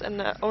left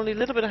and only a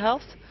little bit of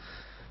health.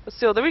 But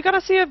still, then we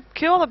gotta see a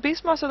kill on the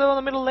Beastmaster though on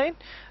the middle lane.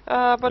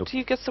 But Nope.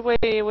 he gets away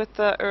with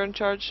the Urn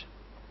charge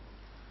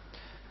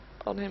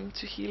on him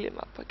to heal him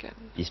up again.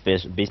 These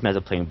Beastmasters are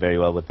playing very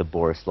well with the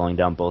boar, slowing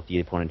down both the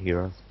opponent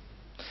heroes.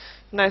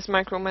 Nice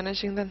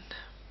micromanaging then.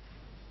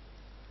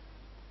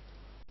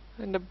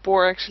 And the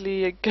boar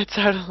actually gets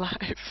out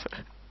alive.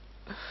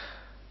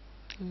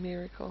 A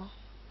miracle.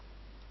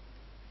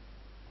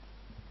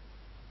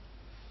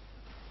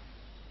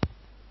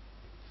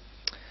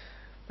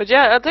 But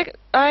yeah,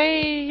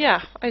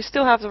 I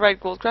still have the right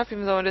gold craft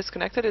even though I'm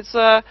disconnected. It's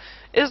a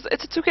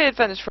 2k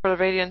advantage for the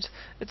Radiant.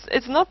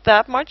 It's not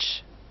that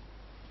much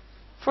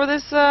for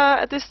this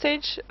at this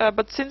stage,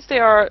 but since they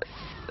are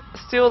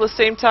still the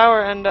same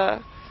tower and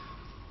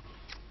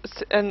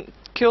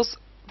kills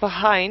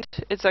behind,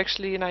 it's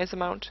actually a nice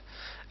amount.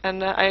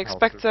 And I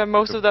expect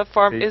most of that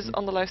farm is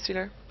on the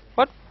lifestealer.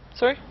 What?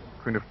 Sorry?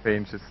 Queen of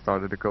Pain just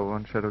started to go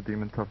on Shadow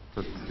Demon top,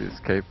 but she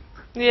escaped.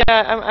 Yeah,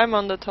 I'm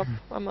on the top.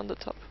 I'm on the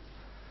top.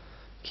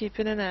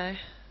 Keeping an eye.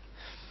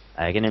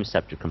 Aghanim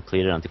Scepter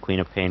completed on the Queen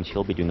of Pain.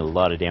 She'll be doing a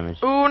lot of damage.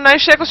 Ooh,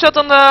 nice shackle shot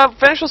on the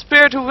Vengeful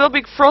Spirit, who will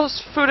be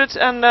frost-footed,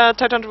 and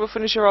Titan will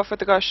finish her off with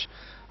the gush.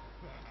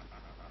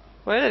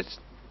 Where did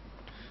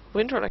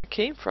Windrunner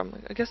came from?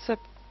 I guess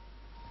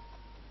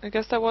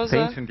that was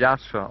Ancient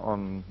Yasha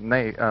on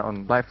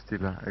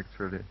Lifestealer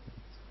actually.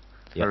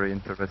 It's Yep. very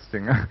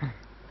interesting.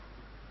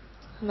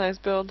 nice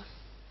build.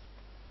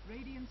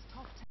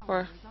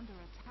 Or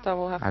that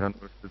will happen. I don't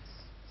know if it's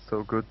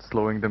so good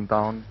slowing them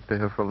down. They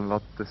have a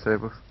lot of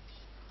disables.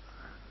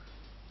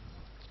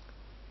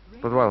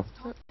 But well,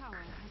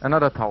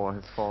 another tower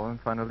has fallen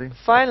finally.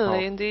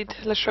 Finally, indeed,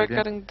 Leshrac again.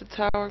 getting the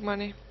tower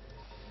money.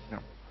 Yeah.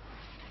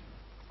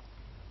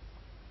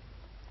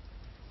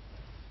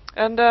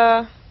 And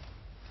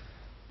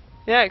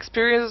yeah,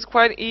 experience is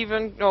quite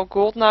even. No,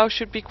 gold now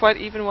should be quite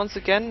even once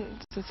again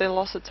since they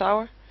lost the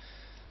tower.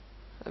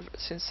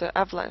 Since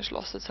Avalanche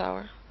lost the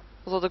tower,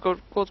 although the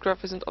gold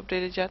graph isn't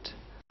updated yet.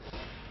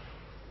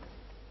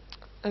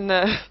 And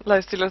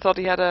Lifestealer thought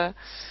he had an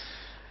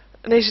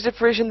ancient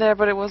apparition there,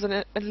 but it was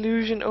an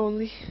illusion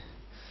only.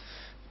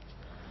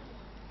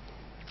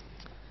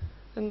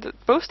 And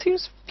both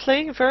teams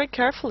playing very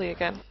carefully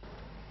again.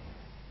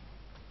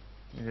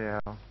 Yeah,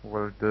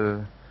 well,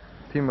 the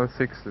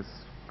TEAM.L6 is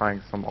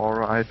buying some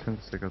aura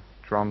items. They got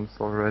drums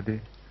already,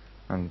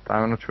 and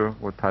I'm not sure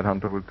what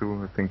Tidehunter will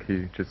do. I think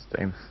he just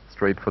aims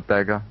straight for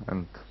dagger,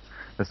 and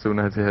as soon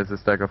as he has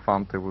his dagger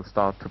farmed, they will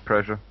start to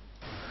pressure.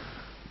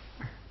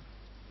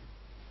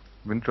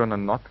 Windrunner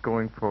not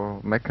going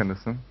for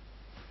mechanism.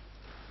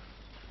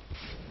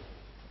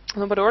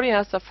 No, but already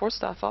has that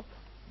 4-staff up.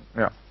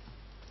 Yeah.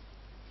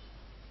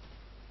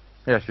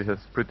 Yeah, she has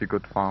pretty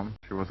good farm.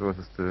 She was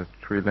versus the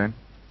tree lane.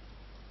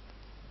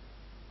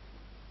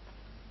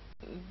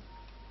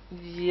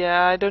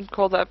 Yeah, I don't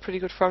call that pretty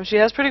good farm. She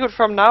has pretty good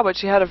farm now, but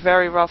she had a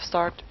very rough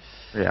start.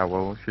 Yeah,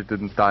 well, she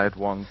didn't die at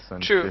once,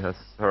 and True. she has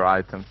her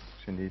items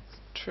she needs.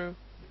 True.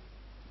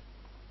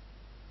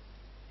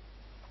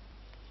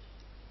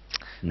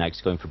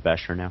 Next going for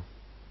Basher now.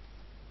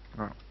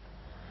 Oh.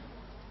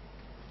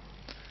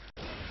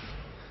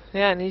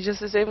 Yeah, and he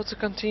just is able to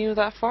continue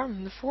that farm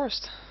in the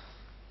forest.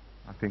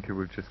 I think he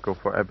will just go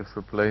for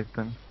Abyssal Blade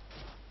then.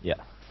 Yeah.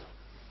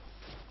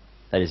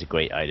 That is a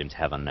great item to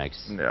have on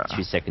next. Yeah.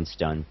 2-second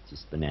stun,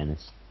 just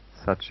bananas.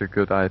 Such a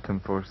good item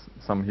for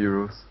some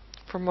heroes.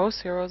 For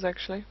most heroes,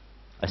 actually.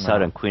 I saw it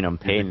No. on Queen of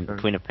Pain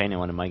Sure. in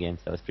one of my games.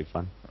 That was pretty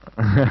fun.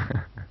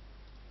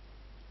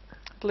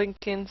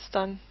 Blink in,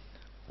 stun.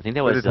 I think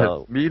that But was it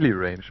has melee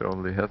range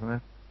only, hasn't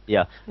it?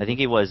 yeah. I think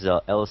it was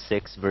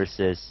L6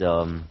 versus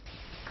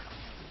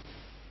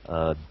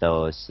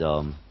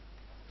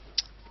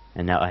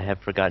and now I have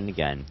forgotten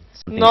again.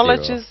 Something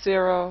Knowledge zero. is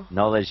 0.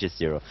 Knowledge is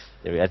 0.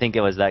 I think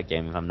it was that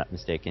game, if I'm not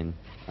mistaken.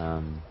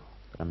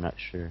 But I'm not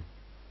sure.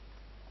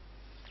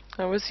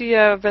 We see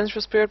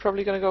Vengeful Spirit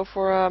probably gonna go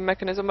for a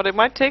mechanism, but it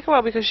might take a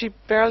while because she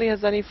barely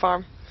has any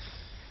farm.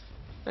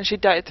 And she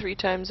died 3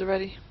 times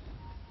already.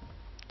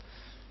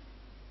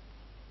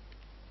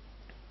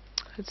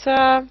 It's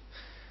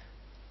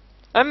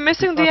I'm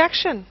missing the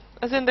action.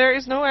 As in, there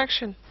is no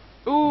action.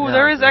 Ooh, Yeah,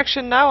 there is okay.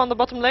 action now on the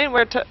bottom lane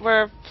where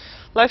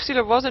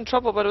Lifestealer was in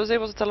trouble, but was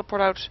able to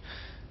teleport out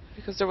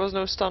because there was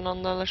no stun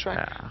on the Leshrac.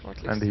 Yeah. Or at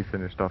least. And he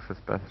finished off his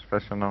best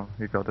special now.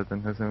 He got it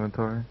in his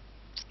inventory.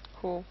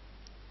 Cool.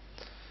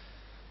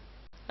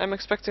 I'm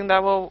expecting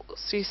that we'll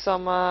see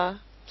some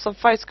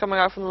fights coming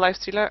out from the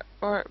Lifestealer,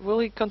 or will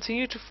he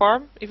continue to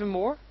farm even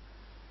more?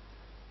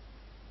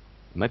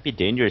 It might be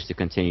dangerous to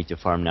continue to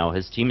farm now.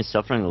 His team is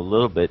suffering a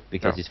little bit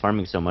because Yeah. he's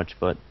farming so much,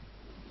 but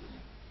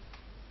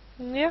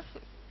Yeah.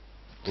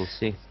 We'll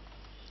see.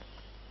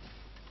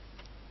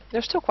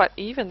 They're still quite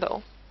even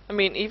though. I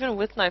mean, even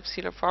with Knife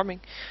Sealer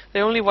farming,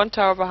 they're only one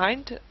tower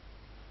behind,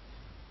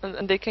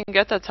 and they can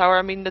get that tower.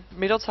 I mean, the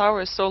middle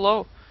tower is so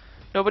low.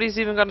 Nobody's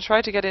even gonna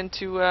try to get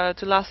into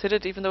to last hit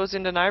it, even though it's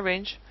in deny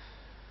range.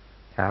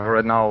 Yeah,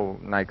 right now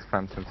Nike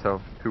fans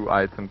himself 2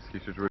 items. He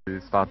should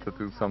really start to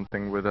do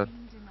something with it.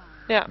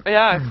 Yeah,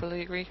 yeah, I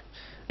fully agree.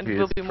 And He it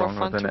will is be more stronger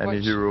fun than to any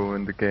watch. hero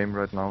in the game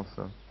right now,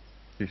 so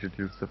he should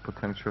use the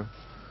potential.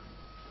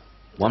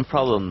 One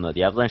problem that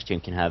the Avalanche team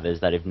can have is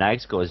that if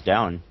Nags goes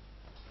down,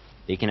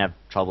 they can have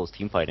troubles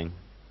team fighting.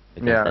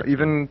 Yeah,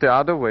 even the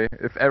other way.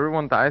 If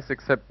everyone dies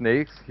except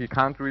Nags, he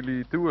can't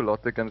really do a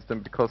lot against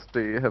them because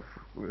they have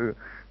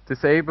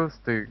disables,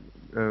 they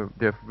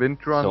have wind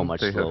run, So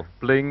much they slow. have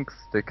blinks,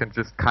 they can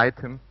just kite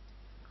him.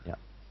 Yeah.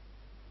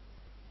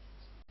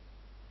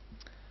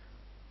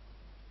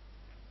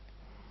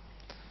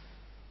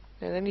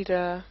 Yeah, they need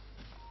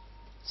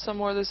some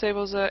more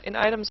disables in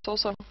items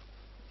also.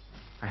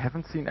 I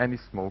haven't seen any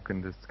smoke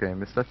in this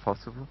game. Is that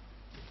possible?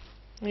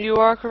 You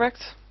are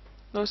correct.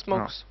 No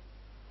smokes. No.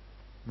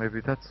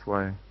 Maybe that's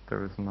why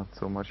there is not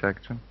so much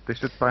action. They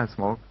should buy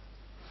smoke.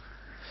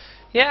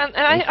 Yeah, and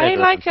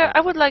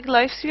I would like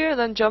Lifestealer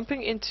then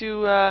jumping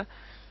into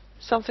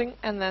something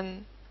and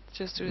then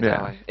just do it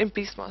that way. In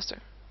Beastmaster,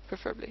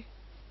 preferably.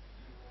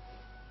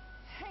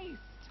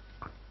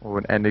 Or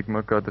when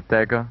Enigma got a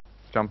dagger,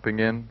 jumping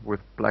in with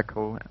black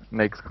hole,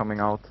 Nags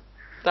coming out.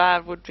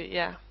 That would be,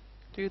 yeah.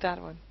 Do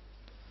that one.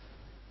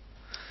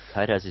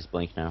 Tide has his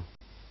blink now.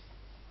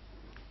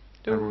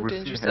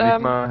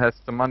 Enigma has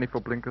the money for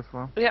blink as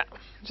well. Yeah,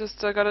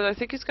 just got it. I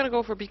think he's gonna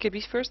go for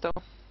BKB first though.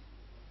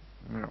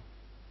 Yeah,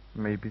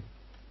 maybe.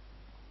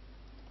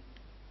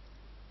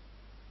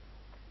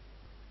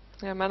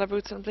 Yeah, mana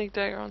boots and blink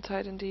dagger on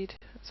Tide indeed.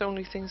 It's the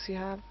only things he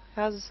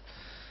has.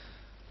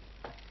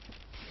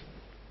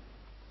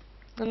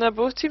 And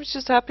both teams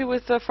just happy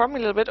with farming a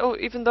little bit. Oh,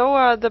 even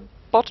though the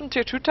bottom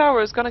tier 2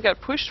 tower is gonna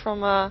get pushed from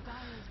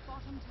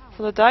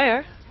the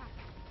Dire.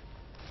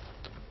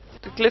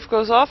 The glyph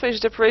goes off, Age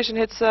of Deprivation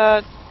hits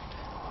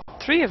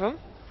 3 of them.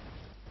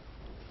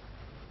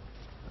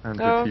 And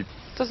no,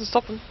 doesn't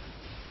stop them.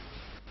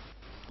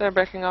 They're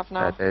backing off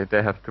now. Yeah,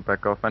 they have to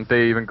back off, and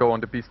they even go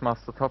on the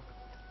Beastmaster top.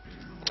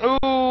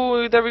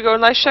 Ooh, there we go.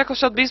 Nice shackle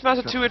shot.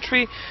 Beastmaster 2 or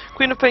 3.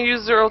 Queen of Pain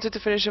uses her ulti to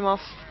finish him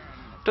off.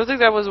 Don't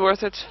think that was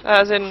worth it.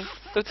 As in,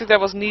 don't think that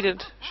was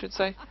needed, I should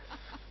say.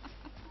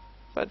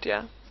 But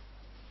yeah.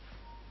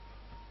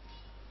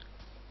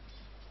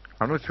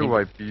 I'm not sure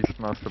why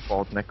Beastmaster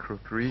bought Necro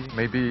 3.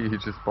 Maybe he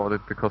just bought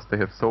it because they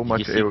have so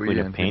much AoE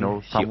and you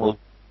know someone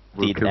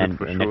will kill it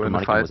for sure in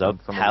the fight and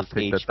someone will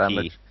take that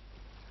damage.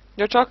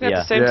 You're talking at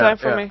the same time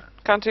for me.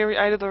 Can't hear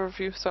either of the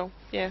review, so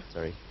yeah.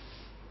 Sorry.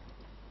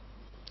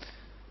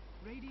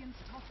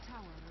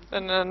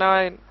 And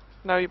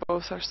now you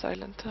both are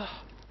silent.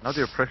 Now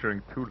they're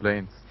pressuring 2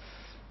 lanes.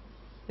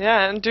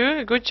 Yeah, and doing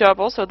a good job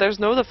also. There's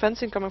no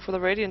defensing coming for the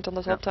Radiant on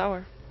the top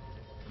tower.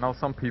 Now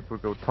some people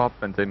go top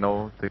and they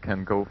know they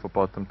can go for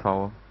bottom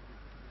tower.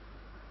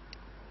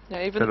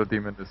 Yeah, even Shadow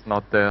Demon is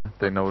not there,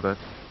 they know that.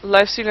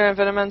 Lifestealer and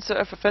Venomance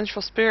of a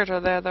Vengeful Spirit are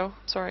there though.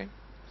 Sorry.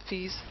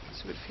 Fees.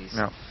 Stupid fees.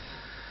 Yeah.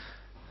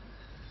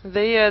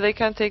 They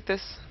can't take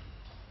this.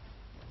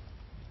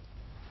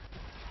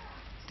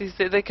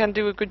 They can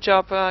do a good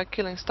job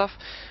killing stuff.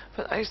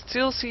 But I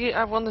still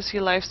I want to see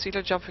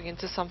Lifestealer jumping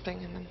into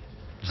something and then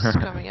just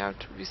coming out.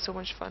 It would be so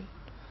much fun.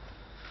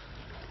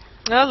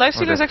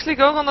 Lifestealer is actually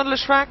going on the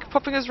Leshrac,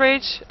 popping his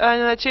rage,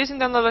 and chasing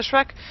down the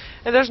Leshrac.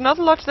 And there's not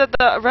a lot that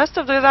the rest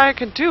of the Dire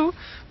can do.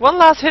 One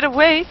last hit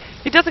away.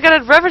 He doesn't get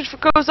it. Ravage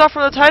goes off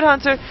from the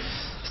Tidehunter.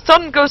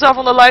 Stun goes off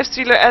on the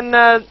Lifestealer,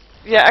 and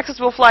yeah, Access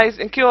will fly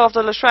and kill off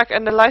the Leshrac,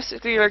 and the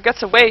Lifestealer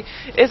gets away.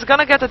 It's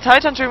gonna get the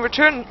Tidehunter in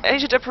return.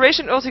 Ancient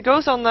Apparition ulti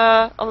goes on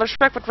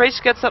Leshrac, but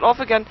Rage gets that off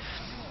again.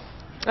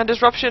 And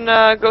Disruption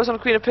goes on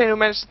Queen of Pain, who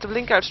manages to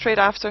blink out straight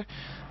after.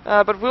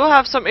 But we'll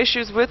have some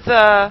issues with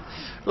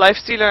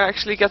Lifestealer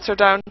actually gets her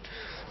down.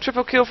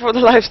 Triple kill for the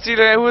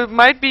Lifestealer, who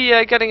might be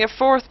getting a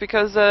 4th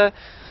because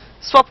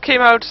Swap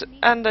came out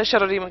and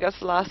Shadow Demon gets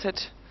the last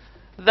hit.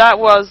 That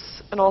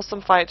was an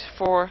awesome fight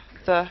for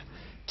the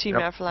Team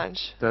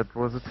Avalanche. That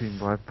was a team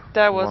wipe.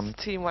 That was a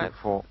team wipe.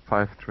 4,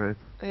 5 trade.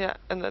 Yeah,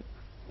 and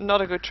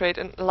not a good trade.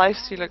 And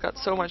Lifestealer got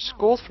so much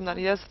gold from that.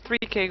 He has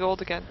 3k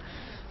gold again.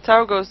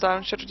 Tower goes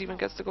down, Shadow Demon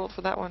gets the gold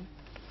for that one.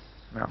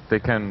 Yeah, they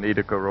can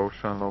either go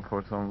Roshan or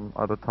for some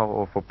other tower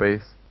or for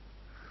base.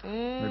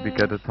 Maybe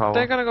get a tower.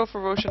 They're gonna go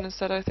for Roshan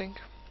instead, I think.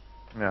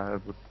 Yeah,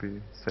 it would be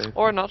safe.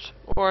 Or not,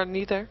 or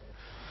neither.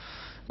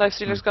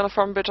 Lifestealer's gonna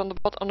farm a bit on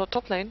the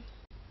top lane.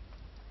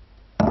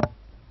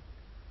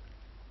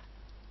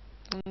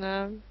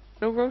 And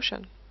no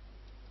Roshan.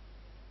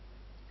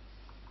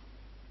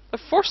 A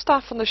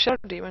 4-staff on the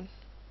Shadow Demon.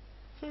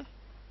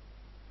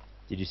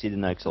 Did you see the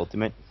Nike's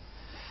ultimate?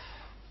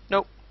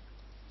 Nope.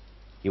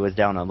 He was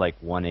down on like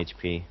 1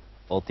 HP,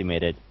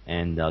 ultimated,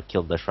 and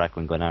killed the Shrek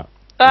when going out.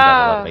 Got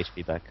a lot of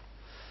HP back.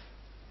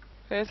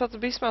 Okay, I thought the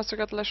Beastmaster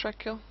got the Leshrac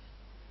kill.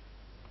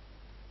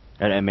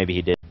 And maybe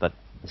he did, but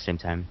at the same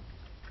time.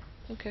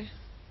 Okay.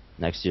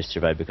 Next year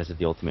survived because of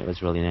the ultimate. It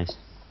was really nice.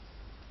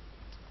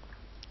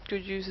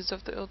 Good uses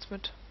of the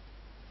ultimate.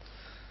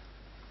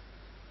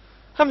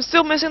 I'm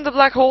still missing the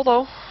black hole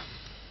though.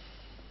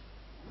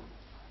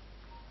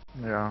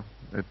 Yeah,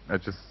 I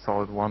just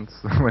saw it once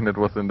when it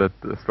was in that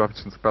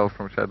disruption spell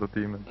from Shadow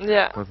Demon.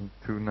 Yeah. It wasn't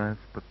too nice,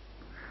 but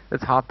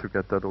it's hard to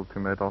get that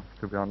ultimate off,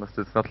 to be honest.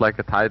 It's not like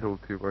a tide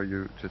ulti where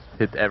you just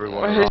hit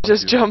everyone Or you around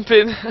just you. jump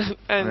in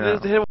and Yeah.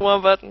 just hit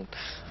one button.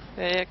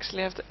 Yeah, you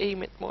actually have to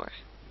aim it more.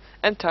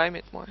 And time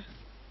it more.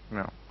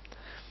 Yeah.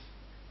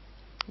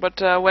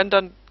 But when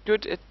done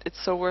good,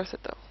 it's so worth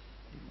it though.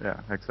 Yeah,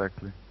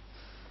 exactly.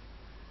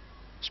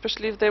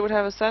 Especially if they would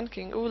have a Sand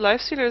King. Ooh,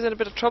 Lifestealer is in a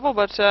bit of trouble,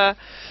 but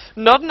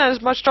not in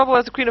as much trouble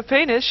as the Queen of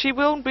Pain is. She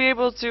won't be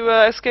able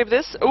to escape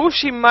this. Ooh,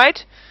 she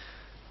might.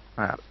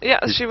 Yeah, Yeah,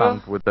 he she will.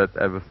 stunned with that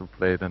Abyssal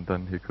Blade and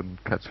then he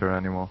couldn't catch her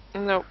anymore.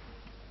 No.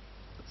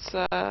 It's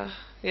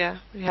yeah,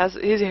 he has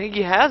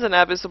an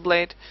Abyssal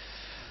Blade.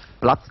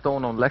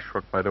 Bloodstone on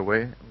Leshrock, by the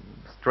way.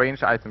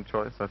 Strange item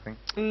choice, I think.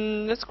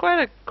 It's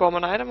quite a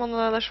common item on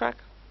the Leshrac.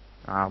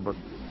 But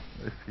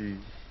if he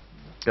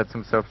gets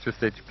himself just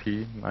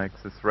HP, like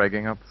this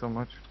ragging up so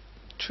much.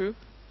 True.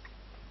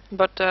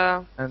 But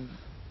And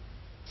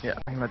yeah,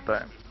 he might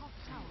die.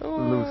 ooh.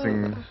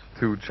 Losing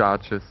 2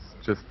 charges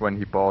just when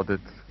he bought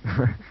it.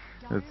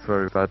 It's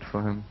very bad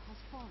for him.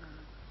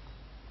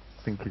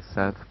 I think he's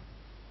sad.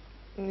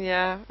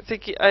 Yeah,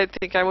 I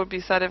think I would be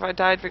sad if I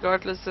died,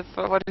 regardless of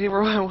what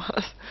hero I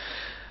was.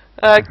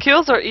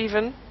 Kills are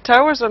even,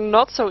 towers are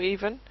not so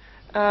even,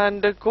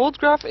 and the gold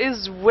graph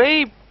is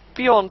way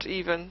beyond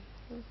even.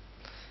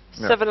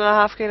 Yeah.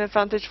 7.5 gain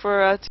advantage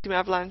for Team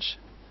Avalanche.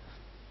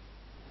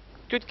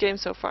 Good game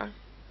so far.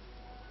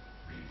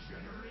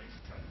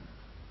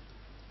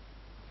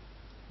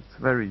 It's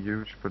very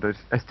huge, but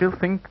I still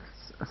think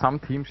some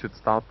teams should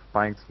start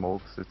buying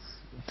smokes. It's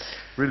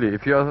really,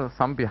 if you're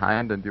some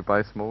behind and you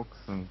buy smokes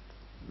and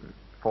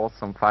force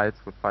some fights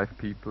with 5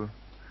 people,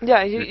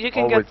 Yeah, you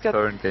can always get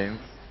turn games.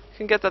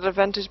 can get that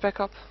advantage back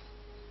up.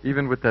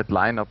 Even with that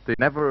lineup, they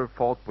never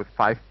fought with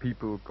 5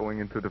 people going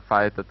into the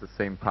fight at the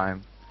same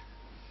time.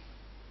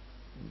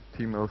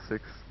 TEAM.L6.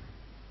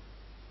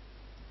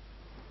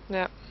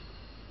 Yeah.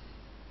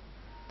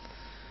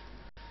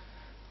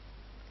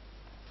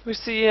 We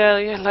see,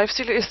 yeah,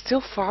 Lifestealer is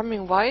still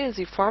farming. Why is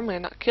he farming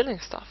and not killing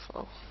stuff?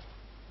 Oh.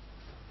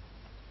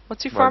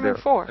 What's he farming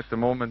for? At the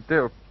moment,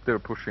 they're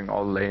pushing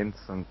all lanes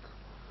and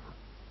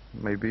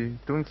maybe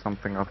doing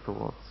something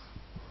afterwards.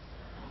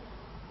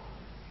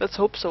 Let's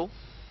hope so.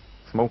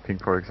 Smoking,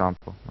 for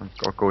example,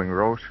 or going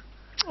Roche.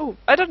 Oh,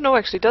 I don't know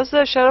actually. Does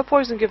the Shadow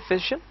Poison give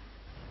vision?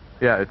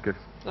 Yeah, it gives.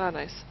 Ah,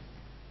 nice.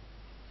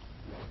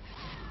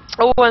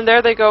 Oh, and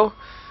there they go.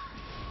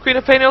 Queen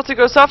of Pain ulti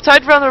goes off.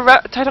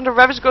 Tidehunter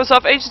Ravage goes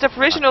off. Aegis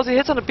Deprivation ulti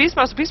hits on the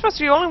Beastmaster. Beastmaster,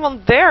 the only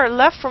one there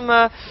left from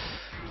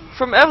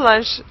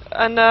Avalanche,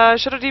 and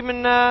Shadow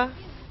Demon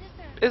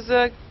is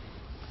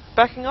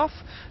backing off.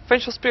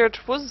 Vengeful Spirit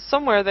was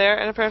somewhere there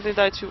and apparently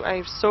died too.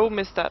 I so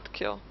missed that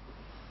kill.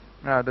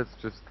 Yeah, that's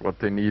just what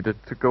they needed,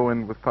 to go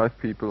in with 5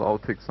 people,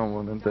 outtake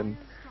someone, and then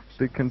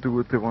they can do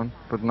what they want.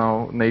 But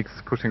now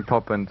Nake's pushing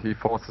top and he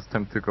forces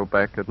them to go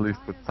back, at least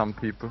with some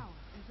people,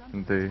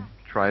 and they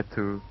try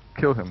to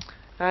kill him.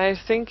 I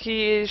think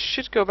he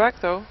should go back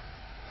though.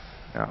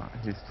 Yeah,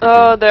 he's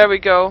Oh, there we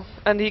go.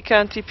 And he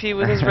can TP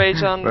with his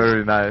rage on.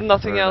 Very nice,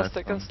 Nothing very else nice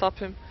that can one. stop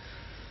him.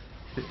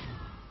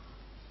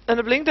 And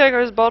the Blink Dagger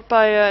is bought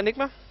by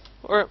Enigma?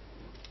 Or,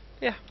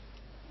 yeah.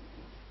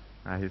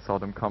 He saw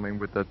them coming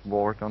with that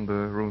ward on the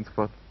rune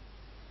spot.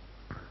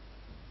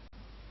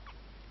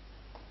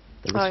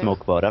 There was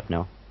smoke bought up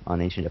now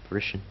on Ancient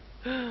Apparition.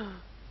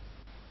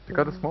 They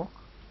got a smoke?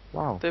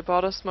 Wow. They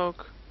bought a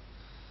smoke.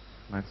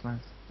 Nice,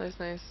 nice. Nice,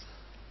 nice.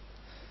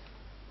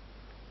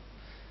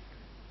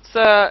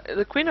 So,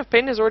 the Queen of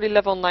Pain is already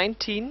level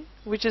 19,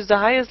 which is the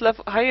highest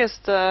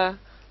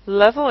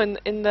level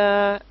in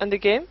the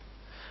game.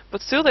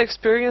 But still, the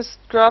experience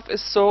graph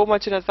is so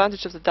much in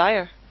advantage of the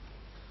Dire.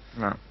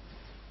 No.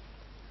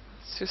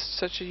 It's just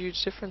such a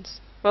huge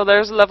difference. Well,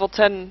 there's a level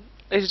 10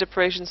 Age of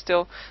Deprivation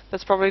still.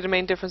 That's probably the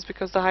main difference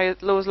because the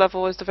lowest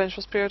level is the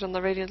Vengeful Spirit and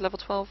the Radiant level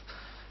 12.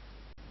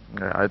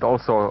 Yeah, I'd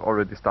also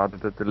already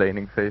started at the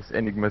laning phase.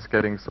 Enigma's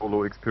getting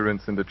solo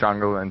experience in the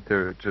jungle and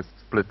they're just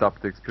split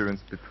up the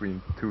experience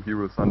between 2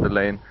 heroes on the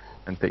lane,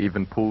 and they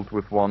even pulled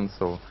with one,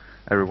 so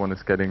everyone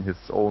is getting his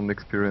own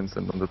experience.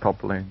 And on the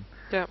top lane,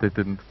 Yeah. they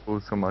didn't pull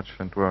so much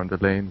and were on the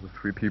lane with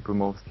 3 people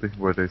mostly,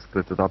 where they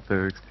split it up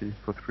their XP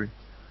for 3.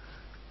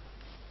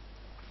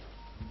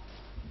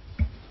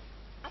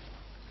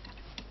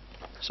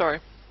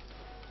 Sorry.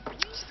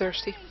 It's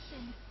thirsty.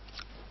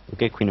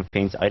 Okay, Queen of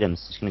Pain's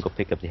items. Just gonna go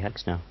pick up the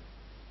Hex now.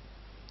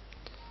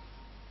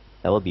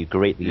 That would be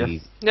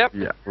greatly Yep.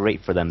 Yeah.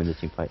 great for them in the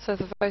team fight.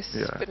 Sacrifice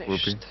Yeah, it will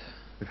be. finished.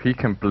 If he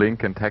can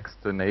blink and hex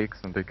the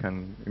Nakes and they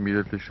can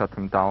immediately shut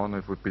him down,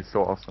 it would be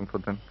so awesome for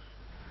them.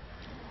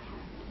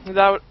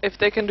 If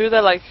they can do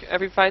that like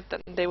every fight,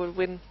 then they would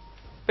win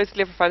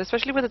basically every fight,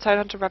 especially with the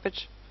Tidehunter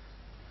Ravage.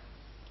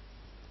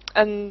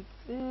 And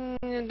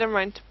Never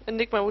mind.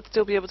 Enigma would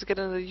still be able to get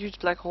in a huge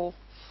black hole.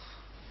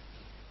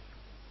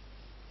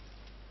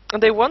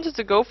 And they wanted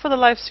to go for the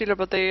life stealer,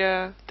 but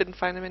they didn't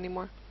find him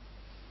anymore.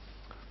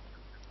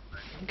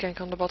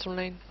 Gank on the bottom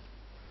lane.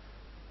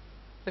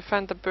 They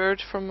found the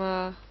bird from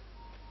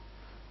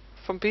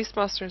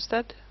Beastmaster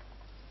instead.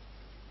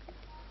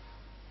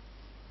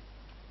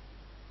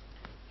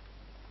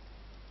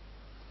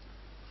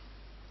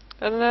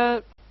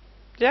 And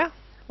yeah,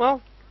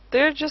 well,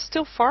 they're just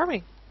still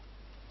farming.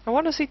 I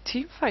want to see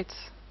team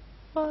fights.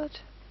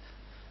 What?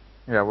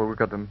 Yeah, well, we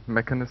got the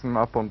mechanism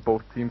up on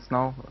both teams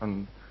now,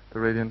 and the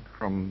Radiant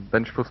from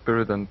Vengeful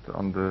Spirit, and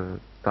on the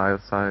Dire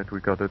side we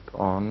got it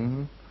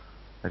on...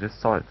 I just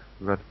saw it.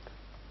 We got it.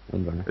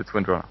 Windrunner. It's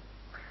Windrunner.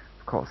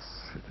 Of course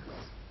it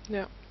is.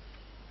 Yeah.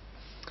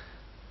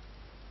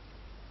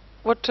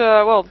 What,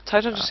 well,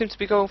 Titan just seems to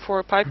be going for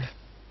a pipe.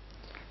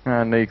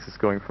 Naix is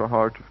going for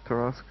Heart of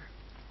Tarask.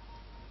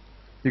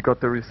 He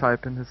got the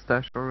Recipe in his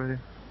stash already.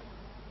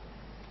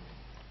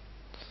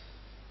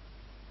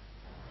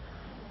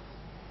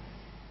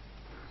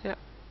 Yeah.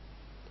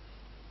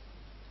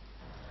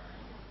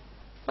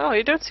 Oh,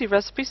 you don't see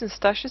recipes and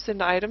stashes in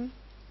the item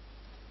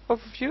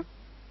overview?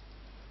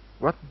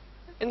 What?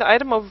 In the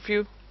item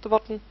overview, the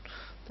button.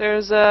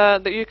 There's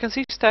you can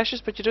see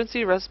stashes, but you don't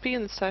see a recipe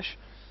in the stash.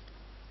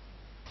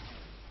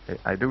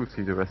 I do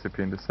see the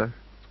recipe in the stash.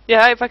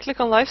 Yeah, if I click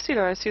on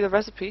Lifestealer, I see the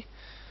recipe.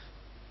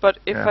 But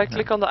if Yeah, I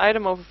click on the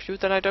item overview,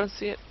 then I don't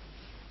see it.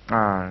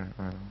 Yeah.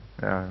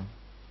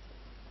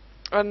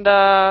 And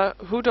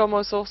Hood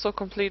almost also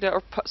completed,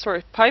 or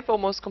sorry, Pipe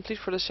almost complete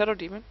for the Shadow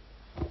Demon.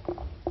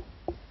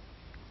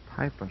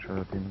 Pipe on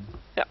Shadow Demon.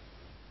 Yeah.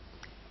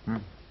 Hmm.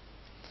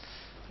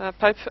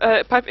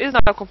 Pipe is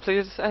now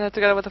completed,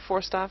 together with the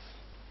 4 staff.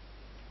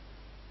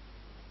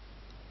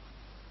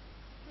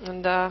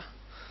 And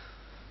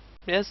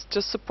yes,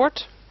 just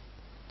support.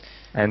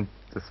 And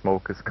the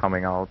smoke is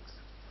coming out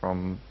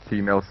from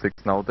TEAM.L6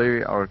 now.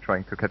 They are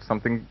trying to catch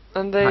something.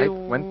 And they Pipe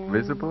went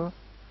visible.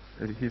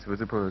 He's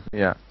visible.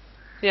 Yeah.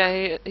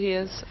 Yeah, he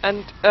is.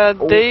 And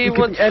look they at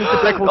would. the end, the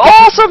black hole.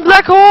 Awesome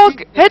Black Hole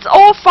hits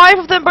all 5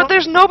 of them, but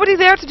there's nobody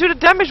there to do the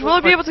damage. Will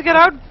he be able to get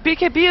out?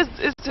 BKB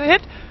is to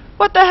hit.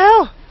 What the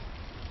hell?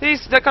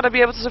 He's not gonna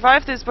be able to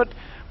survive this, but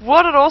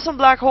what an awesome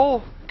Black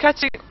Hole,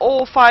 catching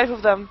all 5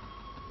 of them.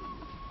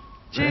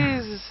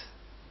 Jesus.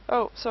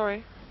 Oh,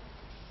 sorry.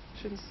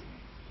 Shouldn't.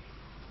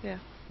 Yeah.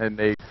 And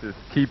Naix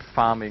keeps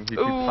farming. He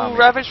keeps farming.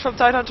 Ravage from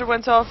Tidehunter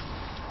went off.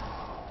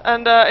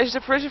 And Age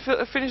Depression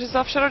finishes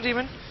off Shadow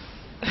Demon.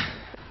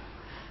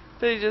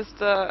 They just,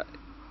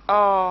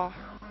 oh.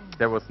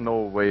 There was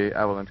no way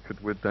Avalanche could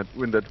win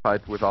that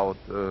fight without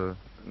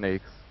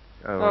Naix.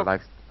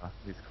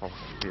 He's called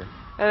here.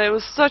 And it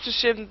was such a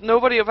shame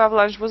nobody of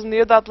Avalanche was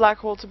near that black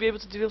hole to be able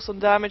to deal some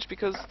damage,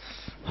 because,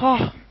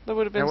 oh, that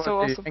would have been so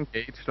awesome. He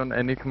engaged on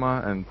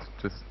Enigma, and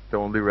just the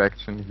only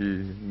reaction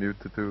he knew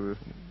to do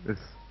is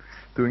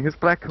doing his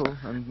black hole,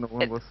 and no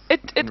one was.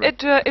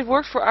 It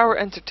worked for our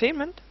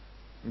entertainment.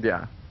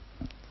 Yeah.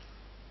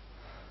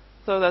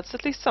 So that's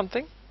at least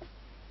something.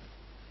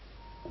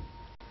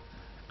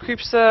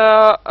 Creeps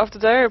of the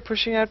Dire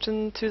pushing out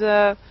into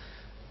the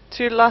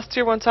last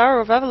tier 1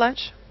 tower of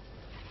Avalanche.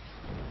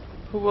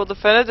 Who will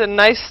defend it? A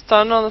nice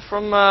stun on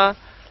from the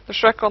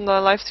Shrek on the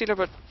Lifestealer,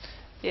 but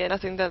yeah,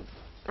 nothing that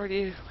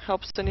really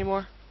helps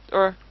anymore.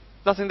 Or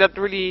nothing that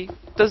really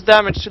does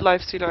damage to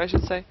Lifestealer, I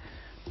should say.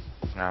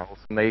 Now,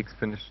 Naix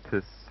finished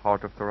his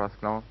Heart of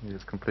Tarask now. He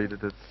has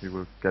completed it. He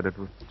will get it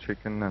with the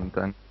chicken, and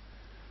then,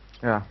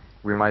 yeah,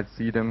 we might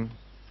see them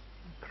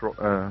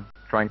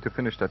trying to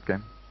finish that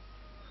game.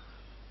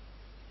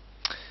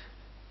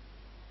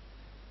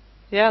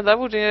 Yeah, that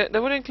would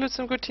include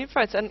some good team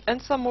fights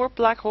and some more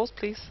black holes,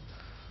 please.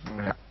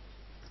 Yeah.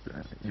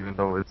 Even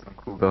though it's on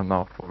cooldown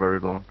now for very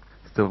long,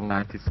 still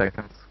 90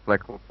 seconds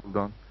black hole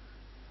cooldown.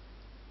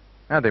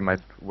 Yeah, they might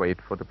wait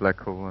for the black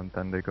hole and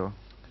then they go.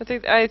 I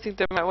think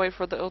they might wait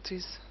for the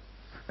ultis.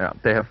 Yeah,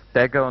 they have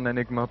Dagger on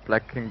Enigma,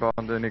 Black King Bar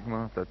on the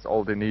Enigma. That's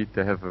all they need.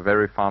 They have a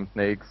very farmed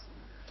Naix,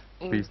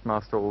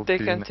 Beastmaster ulti. They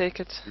can take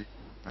it.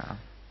 Yeah.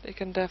 They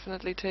can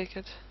definitely take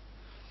it.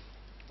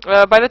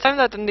 By the time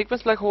that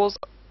Enigma's black hole's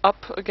up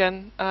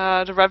again,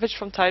 the Ravage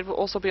from Tide will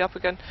also be up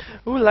again.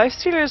 Ooh,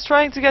 Lifestealer is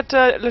trying to get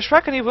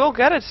Leshrac, and he will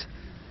get it.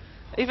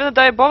 Even the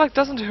Diabolic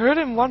doesn't hurt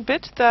him one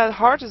bit. That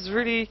heart is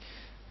really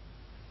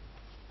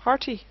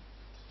hearty.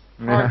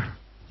 Yeah.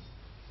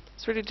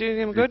 It's really doing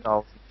him good.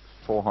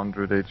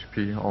 400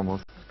 HP,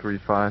 almost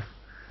 3-5.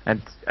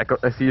 And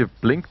I see a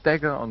Blink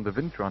Dagger on the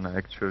Windrunner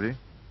actually.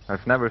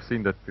 I've never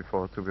seen that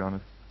before, to be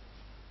honest.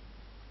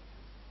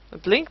 A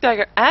Blink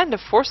Dagger and a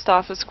Force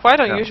Staff is quite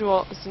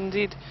unusual, yes,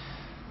 indeed.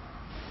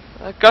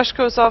 Gush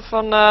goes off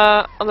on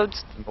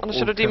the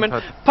Shadow Demon.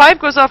 Pipe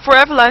goes off for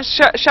Avalanche.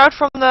 Shout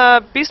from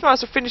the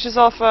Beastmaster finishes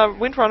off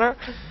Windrunner.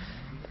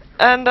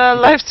 And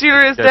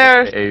Lifestealer is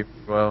there.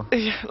 Well,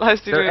 yeah,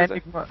 Lifestealer is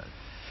there.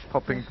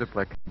 Popping the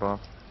black bar.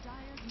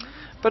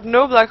 But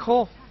no black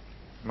hole.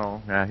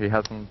 No, yeah, he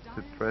hasn't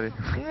it ready.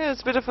 Yeah,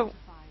 it's a bit of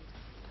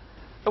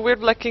a weird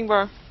black king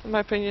bar, in my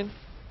opinion.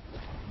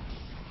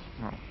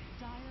 No.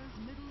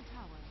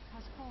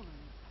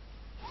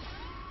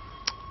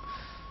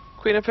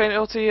 Queen of Pain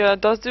ulti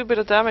does do a bit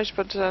of damage,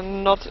 but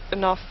not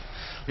enough.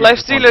 He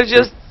just Lifestealer wants to-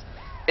 just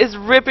is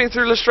ripping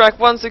through Lestrak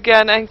once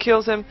again and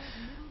kills him.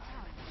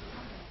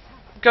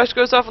 Gush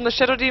goes off on the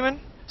Shadow Demon.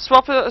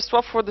 Swap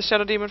for the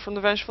Shadow Demon from the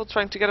Vengeful,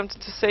 trying to get him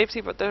to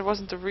safety, but there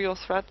wasn't a real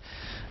threat.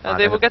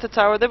 They will get the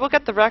tower. They will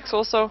get the Rax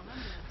also.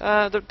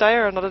 The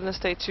Dire are not in a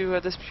state to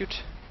dispute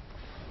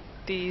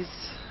these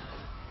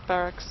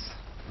barracks.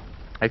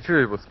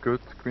 Actually, it was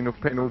good. Queen of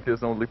Pain ulti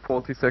has only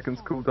 40 seconds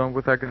cooldown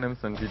with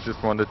Aghanims, and he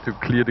just wanted to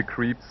clear the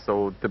creeps,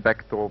 so the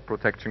backdoor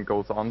protection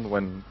goes on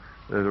when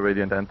the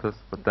Radiant enters.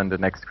 But then the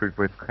next creep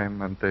wave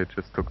came, and they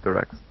just took the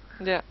Rex.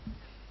 Yeah,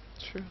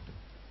 true.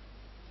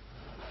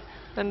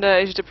 And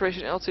Age of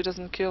Deprivation LT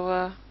doesn't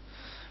kill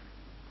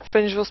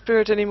Vengeful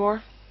Spirit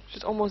anymore, which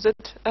is almost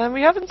it.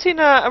 We haven't seen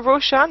a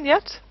Roshan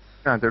yet.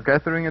 Yeah, they're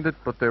gathering at it,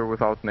 but they're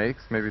without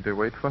nakes. Maybe they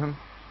wait for him.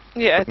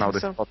 Yeah, But now I they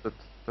think so. spotted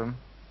them.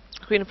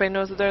 Queen of Pain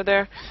knows that they're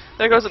there.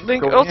 There goes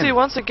Blink Going ulti in.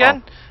 once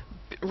again.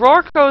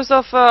 Roar goes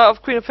off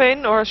of Queen of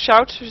Pain, or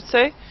Shout, I should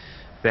say.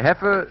 They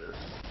have a...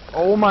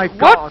 Oh my What?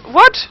 god!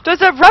 What does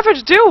that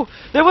Ravage do?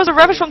 There was a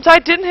Ravage from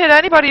Tide, didn't hit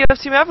anybody of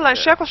Team Avalanche.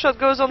 Shackle Shot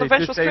goes on the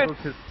Vengeful Spirit. disabled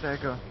his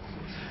dagger.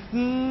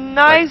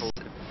 Nice.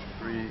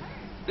 Three.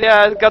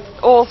 Yeah, got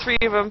all three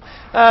of them.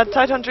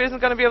 Tidehunter isn't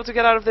going to be able to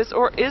get out of this,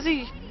 or is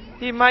he?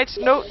 He might.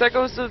 No, there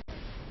goes the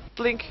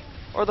Blink,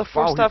 or the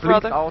Force Wow, Staff he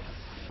blinked rather. out.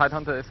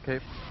 Tidehunter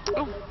escaped.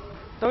 Oh,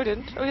 no he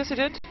didn't. Oh yes he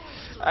did.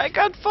 I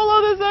can't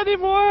follow this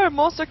anymore.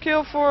 Monster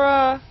kill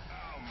for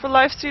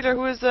Lifestealer,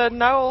 who is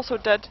now also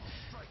dead.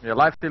 Yeah,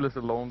 Lifestealer is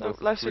alone. No, there's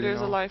Lifestealer three is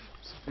now. alive.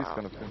 He's Wow.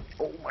 gonna finish.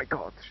 Oh my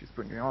god, she's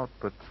bringing out,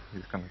 but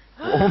he's gonna...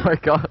 Oh my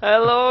god.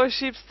 Hello,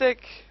 Sheepstick.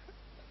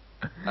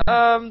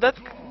 That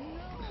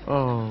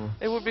Oh.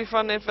 it would be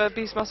fun if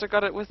Beastmaster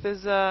got it with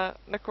his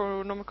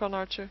Necronomicon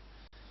Archer.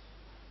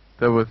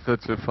 That was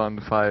such a fun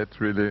fight,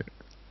 really.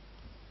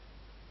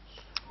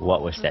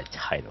 What was that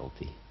title?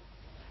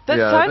 That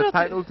yeah, title. the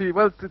title ulti.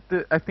 Well,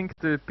 I think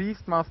the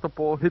Beastmaster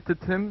ball hit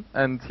him,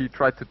 and he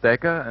tried to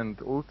dagger and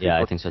ulti, Yeah, I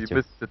but think so he too.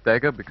 missed the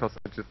dagger because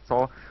I just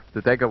saw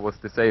the dagger was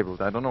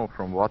disabled. I don't know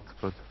from what,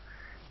 but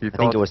he thought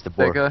think it was the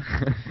boar. dagger.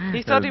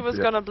 He thought he And was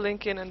yeah. gonna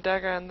blink in and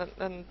dagger,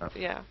 and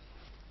yeah.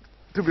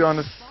 To be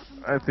honest,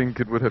 I think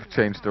it would have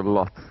changed a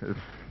lot if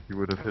he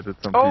would have hit it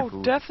some Oh,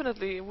 people.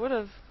 definitely it would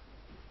have.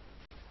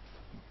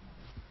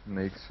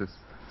 Nake's just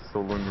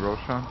soloing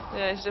Roshan.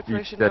 Yeah, his He's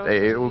depression. dead knows AA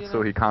that, ult, you so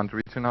know. he can't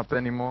regen up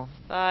anymore.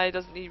 He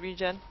doesn't need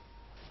regen.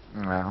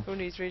 Yeah. Who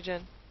needs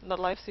regen? Not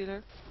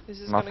Lifestealer. He's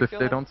just Not gonna if kill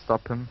they him. don't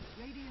stop him.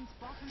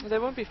 They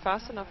won't be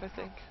fast enough, I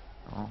think.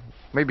 Oh.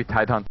 Maybe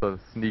Tidehunter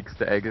sneaks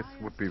the Aegis,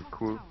 would be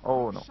cool.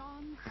 Oh no.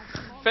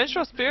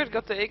 Vengeful Spirit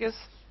got the Aegis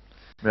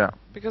Yeah.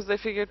 because they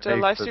figured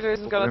Aegis, Lifestealer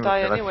isn't gonna okay,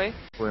 die that's anyway.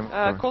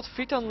 Cold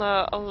Feet on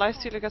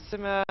Lifestealer gets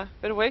him a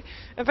bit away,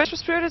 and Vengeful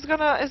Spirit is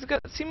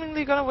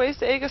seemingly gonna waste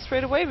the Aegis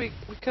straight away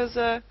because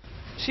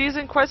she's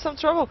in quite some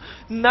trouble.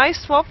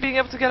 Nice swap, being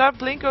able to get out.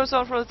 Blink goes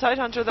on from the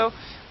Tidehunter though.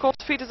 Cold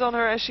Feet is on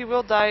her, and she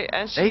will die,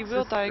 and she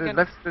will die again.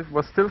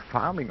 Was still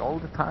farming all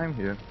the time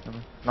here.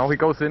 Now he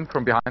goes in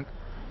from behind.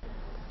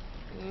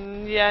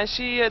 Yeah,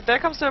 she. There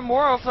comes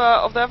more of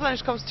the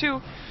Avalanche comes too,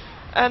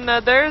 and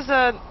there's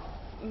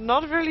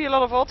not really a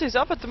lot of ultis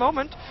up at the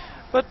moment,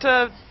 but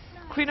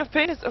Queen of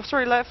Pain is. Oh,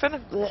 sorry,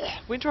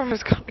 Windrover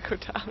is gonna go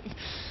down,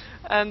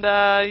 and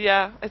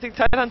yeah, I think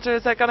Tidehunter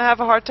is gonna have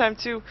a hard time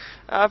too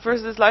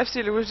versus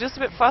Lifestealer, who's just a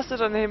bit faster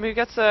than him. He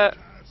gets a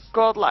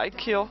godlike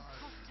kill.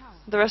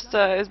 The rest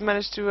is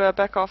managed to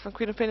back off, and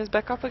Queen of Pain is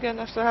back up again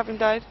after having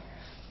died,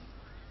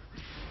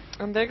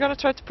 and they're gonna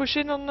try to push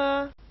in on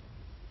the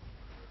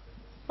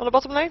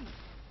bottom lane.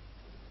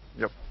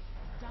 Yep.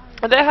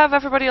 And they have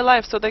everybody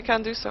alive, so they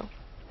can do so.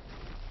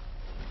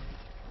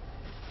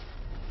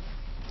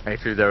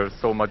 Actually, there are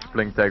so much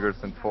blink daggers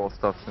and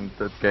 4-stuffs in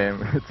that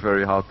game. It's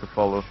very hard to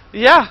follow.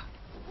 Yeah,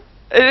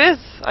 it is.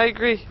 I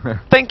agree.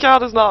 Thank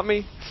God it's not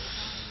me.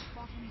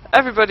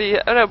 Everybody,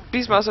 no,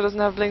 Beastmaster doesn't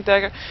have Blink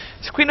Dagger.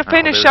 So Queen of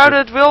Pain is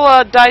shouted, will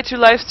die to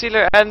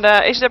Lifestealer, and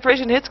Age of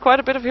Deprivation hits quite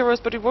a bit of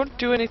heroes, but he won't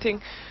do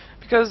anything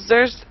because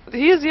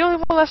he is the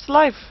only one left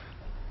alive.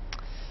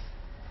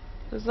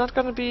 It's not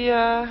going to be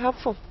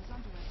helpful.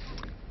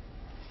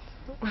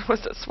 What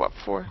was that swap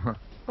for?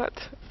 What?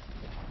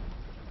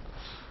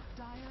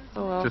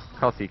 Oh well. Just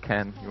cause he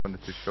can, he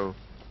wanted to show.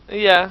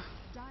 Yeah,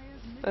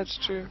 that's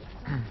true.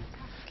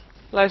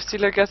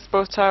 Lifestealer gets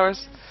both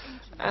towers.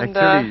 And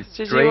Actually, GG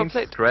well strange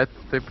played. threat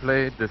they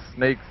play. The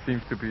snake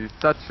seems to be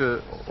such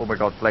a... Oh my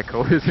god, Black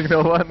Hole using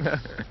no one.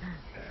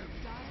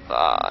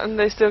 And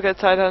they still get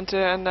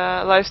Tidehunter, and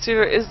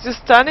Lifestealer is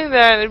just standing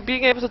there and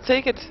being able to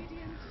take it.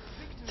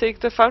 Take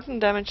the fountain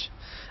damage.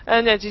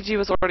 And yeah, GG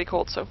was already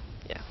called, so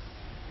yeah.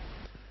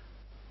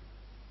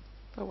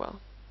 Oh well.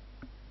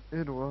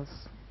 It was.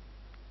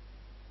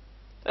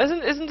 Isn't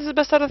this the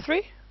best out of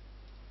 3?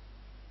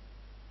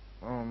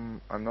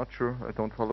 I'm not sure. I don't follow